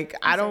 Like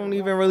I don't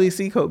even really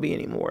see Kobe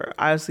anymore.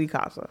 I see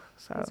Kaza.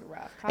 So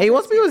and he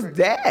wants to be with his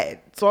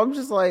dad. So I'm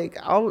just like,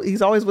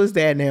 he's always with his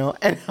dad now,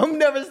 and I'll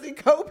never see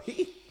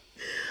Kobe.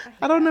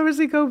 I don't never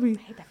see Kobe. I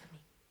hate that for me.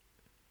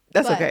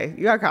 That's okay.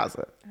 You got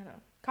Kaza. I know.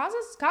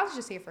 Kaza's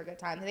just here for a good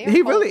time.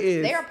 He really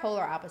is. They are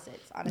polar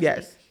opposites, honestly.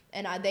 Yes.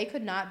 And they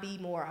could not be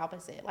more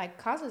opposite.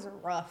 Like Kaza's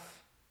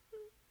rough.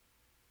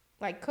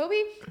 Like Kobe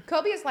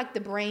is like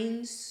the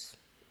brains.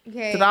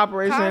 Okay. To the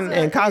operation,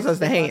 and Kaza's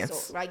the hands.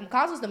 Muscle. Like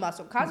Kaza's the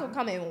muscle. Kaza will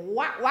come in,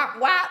 whap,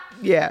 whap, whap.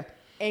 Yeah.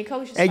 And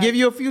Kobe's just and give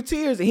you a few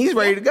tears, and he's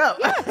ready to go.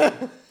 Yeah.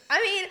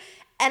 I mean,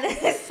 and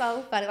it's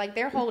so funny. Like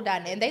their whole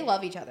dynamic, and they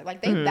love each other.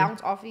 Like they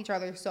bounce off each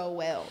other so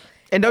well.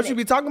 And don't you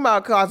be talking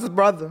about Kaza's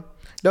brother.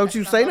 Don't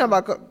you say nothing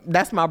about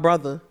that's my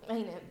brother.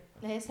 Ain't it?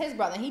 It's his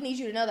brother. He needs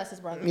you to know that's his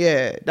brother.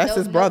 Yeah, that's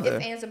his brother. No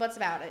ifs, ands, or buts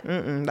about it.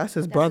 That's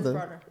his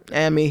brother.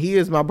 I mean, he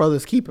is my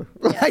brother's keeper.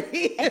 Yeah. Like,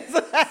 he is.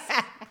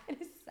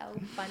 It is so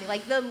funny.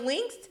 Like the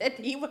links that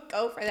he would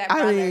go for that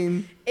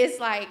brother. It's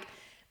like,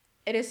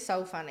 it is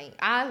so funny.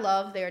 I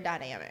love their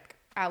dynamic.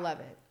 I love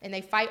it. And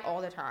they fight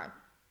all the time.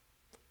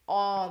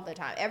 All the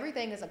time.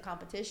 Everything is a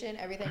competition.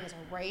 Everything is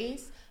a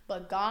race.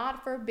 But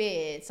God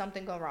forbid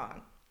something go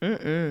wrong.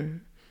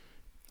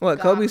 Well,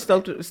 Kobe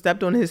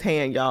stepped on his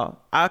hand, y'all.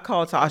 I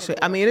called Tasha.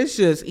 I mean, it's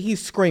just, he's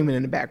screaming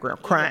in the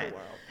background, crying.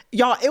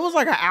 Y'all, it was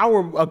like an hour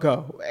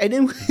ago. And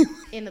then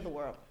end of the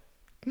world.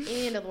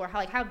 End of the world.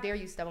 Like, how dare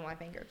you step on my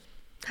fingers?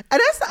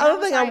 And that's the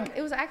other thing.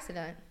 It was an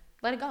accident.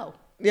 Let it go.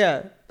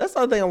 Yeah. That's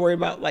the other thing I'm worried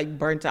about, like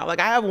burnt out. Like,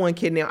 I have one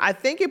kid now. I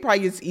think it probably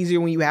gets easier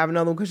when you have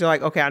another one because you're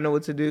like, okay, I know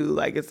what to do.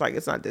 Like, it's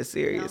not this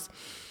serious.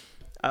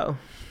 No.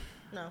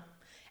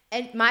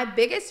 And my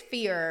biggest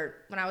fear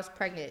when I was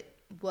pregnant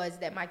was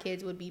that my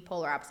kids would be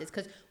polar opposites.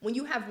 Because when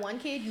you have one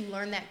kid, you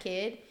learn that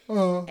kid,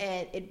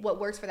 and what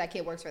works for that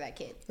kid works for that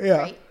kid. Yeah.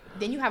 Right?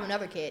 Then you have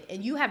another kid,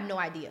 and you have no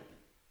idea.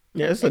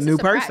 Yeah, it's a new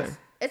person.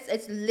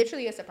 It's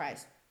literally a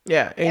surprise.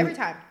 Yeah. Every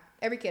time.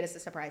 Every kid is a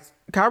surprise.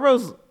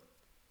 Cairo's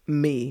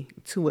me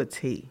to a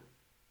T.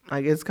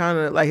 Like, it's kind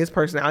of like his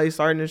personality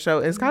starting to show.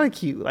 And it's kind of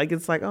cute. Like,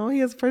 it's like, oh, he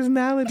has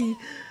personality.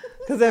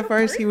 Because at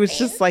first he was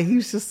just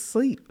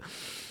asleep.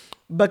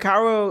 But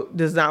Cairo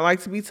does not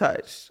like to be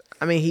touched.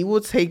 I mean, he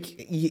would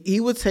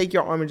take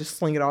your arm and just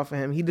sling it off of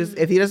him.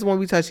 If he doesn't want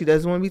to be touched, he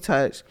doesn't want to be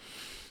touched.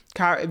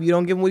 Cairo, if you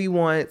don't give him what he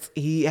wants,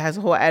 he has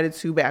a whole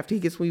attitude. But after he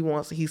gets what he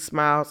wants, he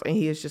smiles and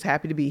he is just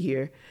happy to be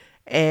here.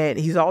 And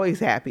he's always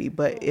happy.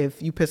 But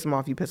if you piss him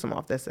off, you piss him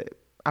off. That's it.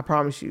 I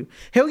promise you.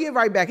 He'll get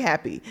right back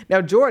happy.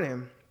 Now,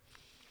 Jordan,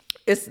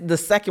 it's the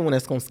second one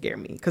that's going to scare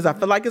me because I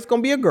feel like it's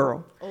going to be a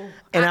girl. Oh,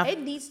 and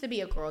it needs to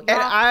be a girl.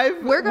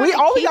 And we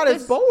always got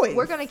his boys.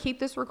 We're going to keep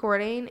this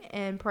recording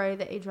and pray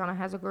that Adriana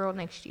has a girl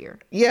next year.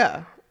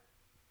 Yeah.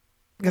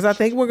 Because I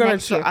think we're going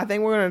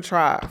to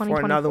try for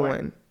another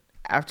one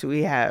after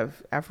we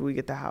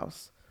get the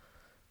house.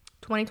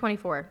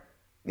 2024.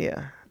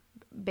 Yeah.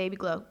 Baby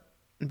glow.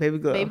 Baby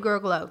glow. Baby girl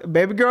glow.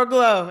 Baby girl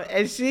glow.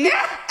 And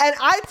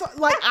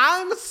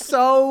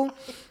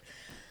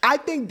I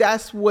think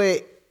that's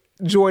what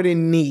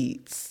Jordan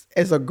needs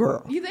as a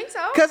girl. You think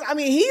so? Because, I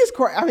mean, he's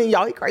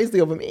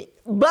crazy over me.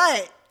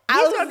 But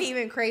he's going to be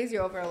even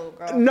crazier over a little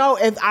girl. No,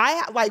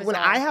 when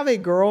I have a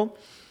girl,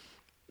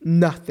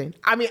 nothing.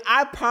 I mean,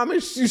 I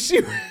promise you,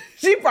 she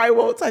probably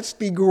won't touch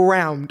the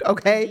ground,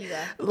 okay?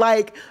 Yeah.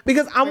 Like,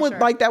 because I'm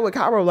like that with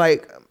Cairo,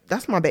 like,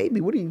 that's my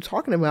baby. What are you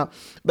talking about?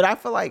 But I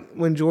feel like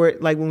when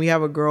we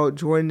have a girl,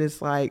 Jordan is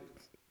like,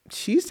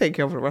 she's taking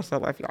care of the rest of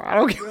her life, y'all. I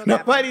don't care what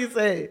nobody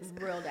says.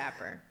 Real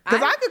dapper.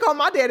 Because I could call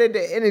my dad at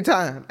any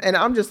time. And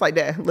I'm just like,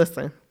 Dad,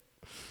 listen.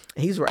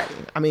 He's ready.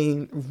 I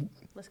mean,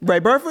 Ray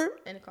Burford?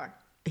 In the car.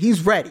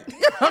 He's ready.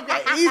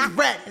 Okay, he's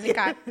ready. In the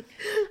car.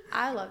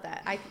 I love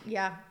that.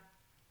 Yeah,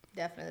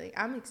 definitely.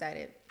 I'm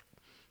excited.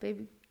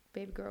 Baby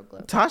girl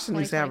glow. Tasha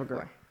needs to have a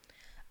girl.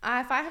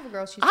 If I have a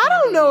girl,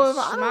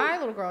 my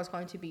little girl is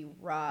going to be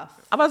rough.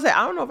 I'm about to say,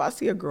 I don't know if I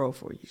see a girl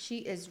for you. She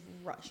is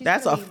rough.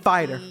 That's a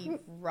fighter. The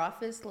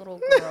roughest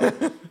little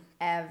girl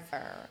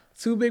ever.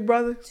 Two big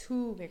brothers.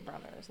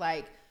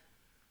 Like,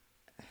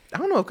 I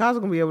don't know if Kaza's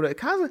gonna be able to.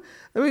 Kaza,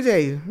 let me tell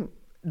you,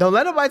 don't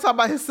let nobody talk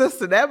about his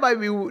sister. That might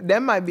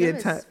be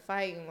a time.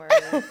 Fighting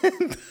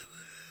words.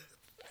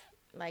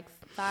 like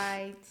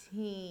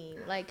fighting.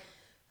 Like,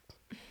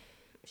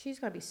 she's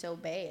gonna be so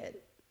bad.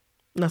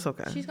 That's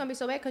okay. She's gonna be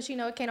so bad because she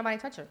know can't nobody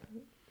touch her.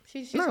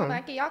 She's No. gonna be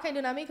like, y'all can't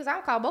do nothing to me because I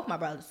don't call both my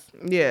brothers.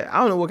 Yeah, I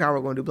don't know what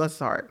Kyra gonna do. Bless his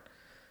heart.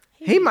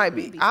 He might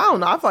be. I don't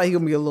know. I thought he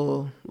gonna be a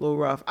little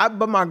rough.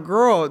 But my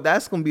girl,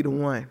 that's gonna be the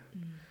one.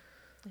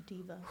 A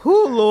diva.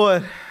 Who,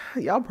 Lord,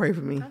 y'all pray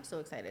for me. I'm so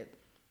excited.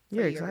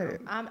 You're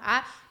excited. I'm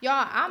I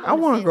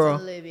want a girl. A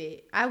little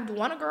bit. I would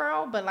want a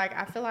girl, but like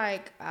I feel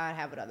like I'd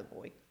have another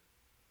boy.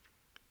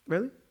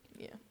 Really?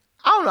 Yeah.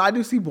 I don't know. I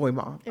do see boy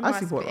mom. I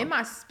see boy In mom.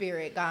 my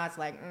spirit, God's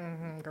like,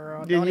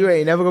 girl. Yeah, you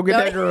ain't never gonna get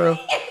that girl.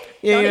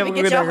 You ain't Don't never even gonna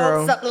get get your that girl.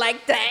 hopes up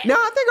like that. No,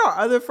 I think our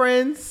other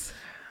friends.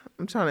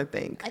 I'm trying to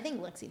think. I think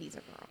Lexi needs a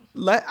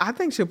girl. I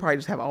think she'll probably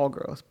just have all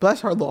girls.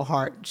 Bless her little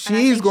heart. And I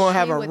She's think gonna she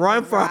have a would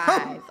run for her.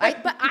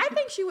 thrive. But I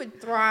think she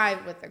would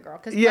thrive with a girl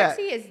because Yeah.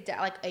 Lexi is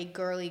like a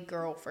girly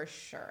girl for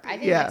sure. I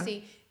think Yeah.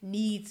 Lexi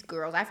needs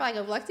girls. I feel like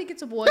if Lexi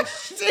gets a boy, I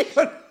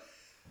feel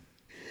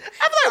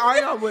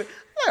like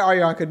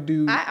Ariana could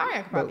do.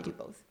 Ariana could probably do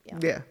both. Yeah.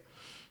 Yeah.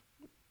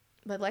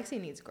 But Lexi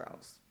needs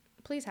girls.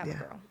 Please have Yeah. a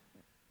girl.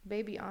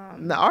 Baby,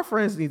 Now our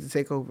friends need to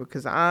take over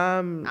because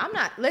I'm I'm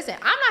not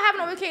having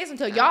no more kids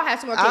until y'all have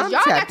some more kids. I'm Y'all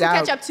got tapped to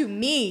catch out. up to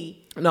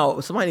me. no.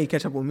 Somebody need to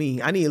catch up with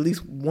me. I need at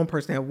least one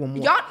person to have one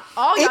more.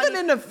 Y'all Even need,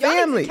 in the y'all need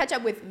family. to catch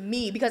up with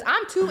me because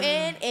I'm 2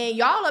 in and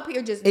y'all up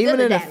here just Even in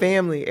the dilly-dally.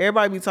 family,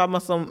 everybody be talking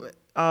about some.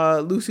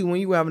 Lucy, when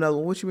you have another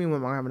one? What you mean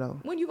when I have another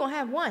one? When you gonna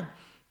have one?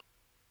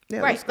 Yeah,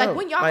 Right. let's go. Like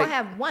when y'all gonna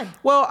have one?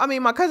 Well, I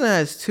mean, my cousin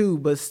has 2,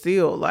 but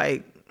still,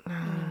 like,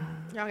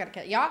 Y'all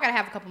gotta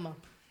have a couple more.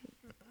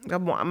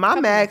 my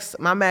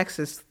max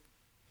is.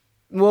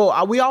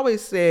 Well, we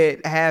always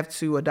said have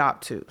to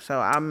adopt 2, so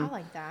I I'm.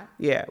 like that.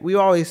 Yeah, we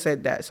always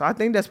said that, so I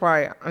think that's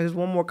probably there's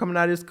one more coming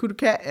out of this cooter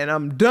cat, and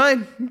I'm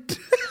done.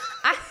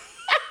 I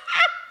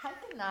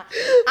cannot.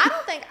 I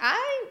don't think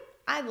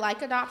I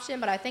like adoption,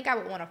 but I think I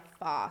would want to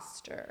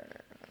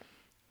foster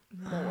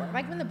more.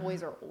 Like when the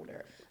boys are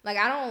older. Like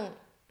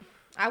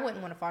I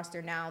wouldn't want to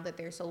foster now that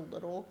they're so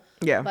little.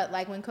 Yeah. But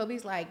like when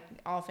Kobe's like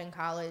off in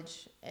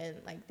college and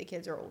like the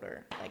kids are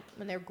older, like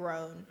when they're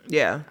grown,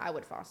 Yeah. I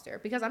would foster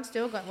because I'm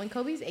still going. When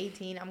Kobe's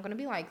 18, I'm gonna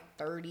be like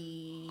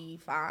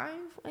 35,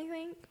 I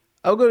think.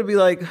 I'm gonna be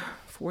like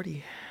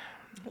 40.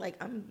 Like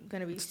I'm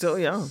gonna be Still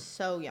young.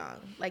 so young,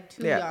 like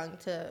too Yeah. young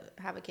to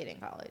have a kid in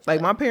college. Like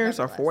but my parents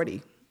are nevertheless.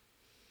 40.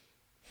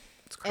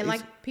 It's crazy. And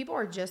like people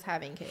are just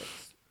having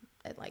kids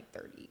at like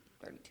 30,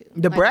 32.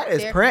 The like, brat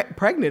is they're-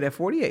 pregnant at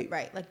 48.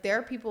 Right. Like there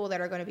are people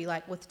that are going to be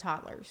like with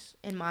toddlers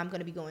and mom going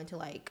to be going to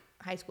like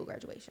high school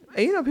graduation.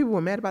 And you know people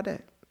were mad about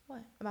that.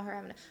 What about her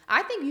having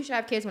I think you should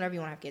have kids whenever you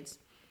want to have kids.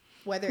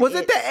 Whether Was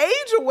it the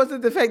age or was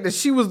it the fact that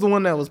she was the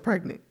one that was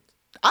pregnant?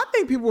 I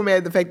think people were mad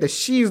at the fact that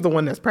she's the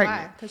one that's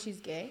pregnant. Why? Because she's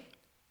gay?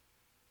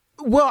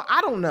 Well, I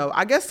don't know.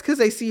 I guess because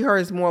they see her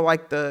as more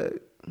like the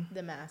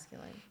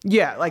masculine.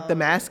 the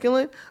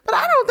masculine. But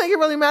I don't think it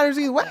really matters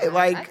either way.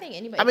 Like, I think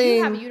anybody. I mean, if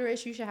you have a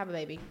uterus, you should have a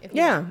baby. If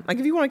you yeah, want. like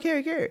if you want to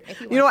carry.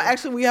 If you You know want what? to.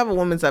 Actually, we have a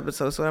women's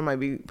episode, so that might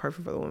be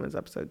perfect for the women's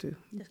episode too.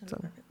 That's gonna So,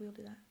 be perfect. We'll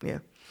do that. yeah.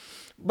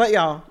 But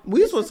y'all,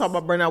 we supposed to talk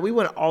about burnout. We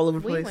went all over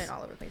the We place. went all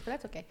over the place, but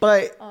that's okay.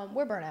 But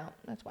We're burnt out.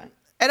 That's why.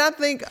 and I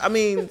think, I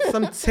mean,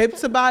 some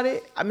tips about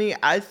it. I mean,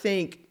 I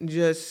think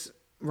just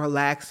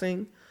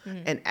relaxing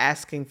and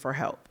asking for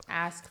help.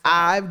 Ask. For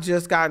I've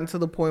just gotten to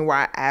the point where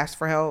I ask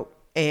for help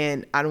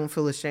and I don't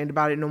feel ashamed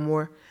about it no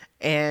more.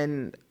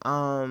 And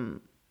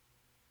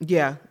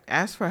yeah,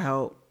 ask for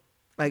help.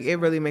 Like it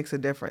really makes a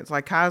difference.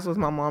 Like Kai's with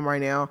my mom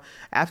right now.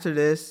 After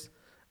this,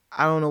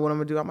 I don't know what I'm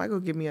gonna do. I might go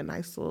get me a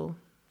nice little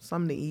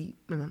something to eat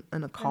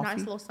and a coffee. A nice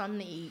little something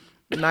to eat.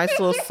 Nice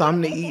little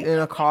something to eat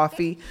and a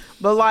coffee.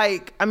 But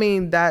like, I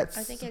mean, that's.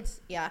 I think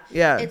it's yeah.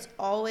 It's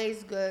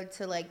always good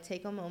to like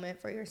take a moment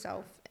for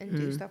yourself and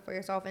do stuff for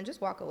yourself and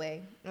just walk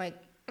away. Like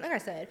I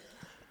said,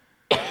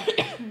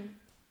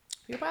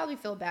 you'll probably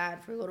feel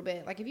bad for a little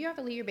bit. Like if you have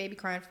to leave your baby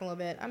crying for a little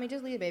bit, I mean,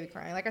 just leave the baby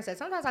crying. Like I said,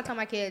 sometimes I tell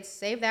my kids,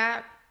 save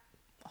that,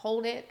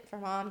 hold it for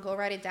mom, go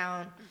write it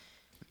down.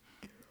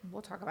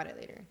 We'll talk about it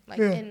later. Like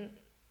and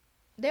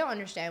they'll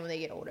understand when they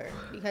get older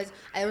because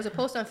there was a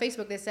post on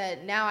Facebook that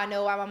said, "Now I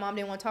know why my mom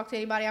didn't want to talk to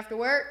anybody after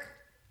work."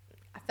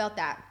 I felt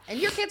that. And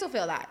your kids will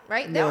feel that,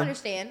 right? They'll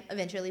understand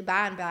eventually,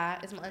 by and by,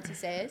 as my auntie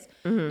says.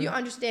 You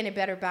understand it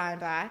better by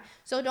and by.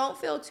 So don't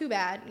feel too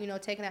bad,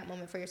 taking that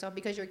moment for yourself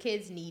because your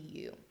kids need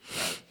you.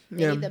 Right?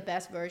 They need the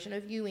best version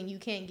of you, and you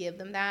can't give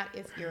them that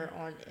if you're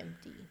on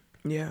empty.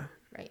 Yeah.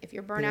 Right? If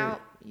you're burnt out,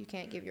 you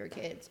can't give your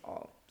kids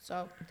all.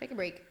 So take a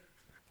break.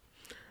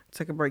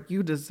 Take a break.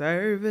 You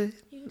deserve it.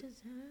 You deserve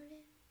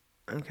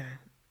it. Okay.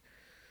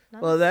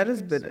 Not Well, the that has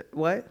singers. been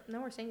what? No,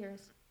 we're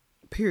singers.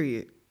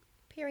 Period.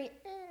 Period.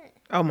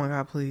 Oh my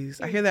God, please.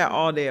 I hear that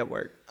all day at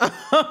work.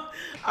 All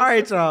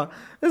right, y'all.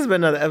 This has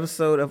been another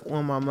episode of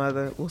On My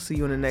Mother. We'll see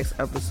you in the next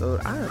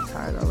episode. I am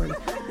tired already.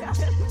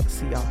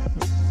 See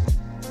y'all.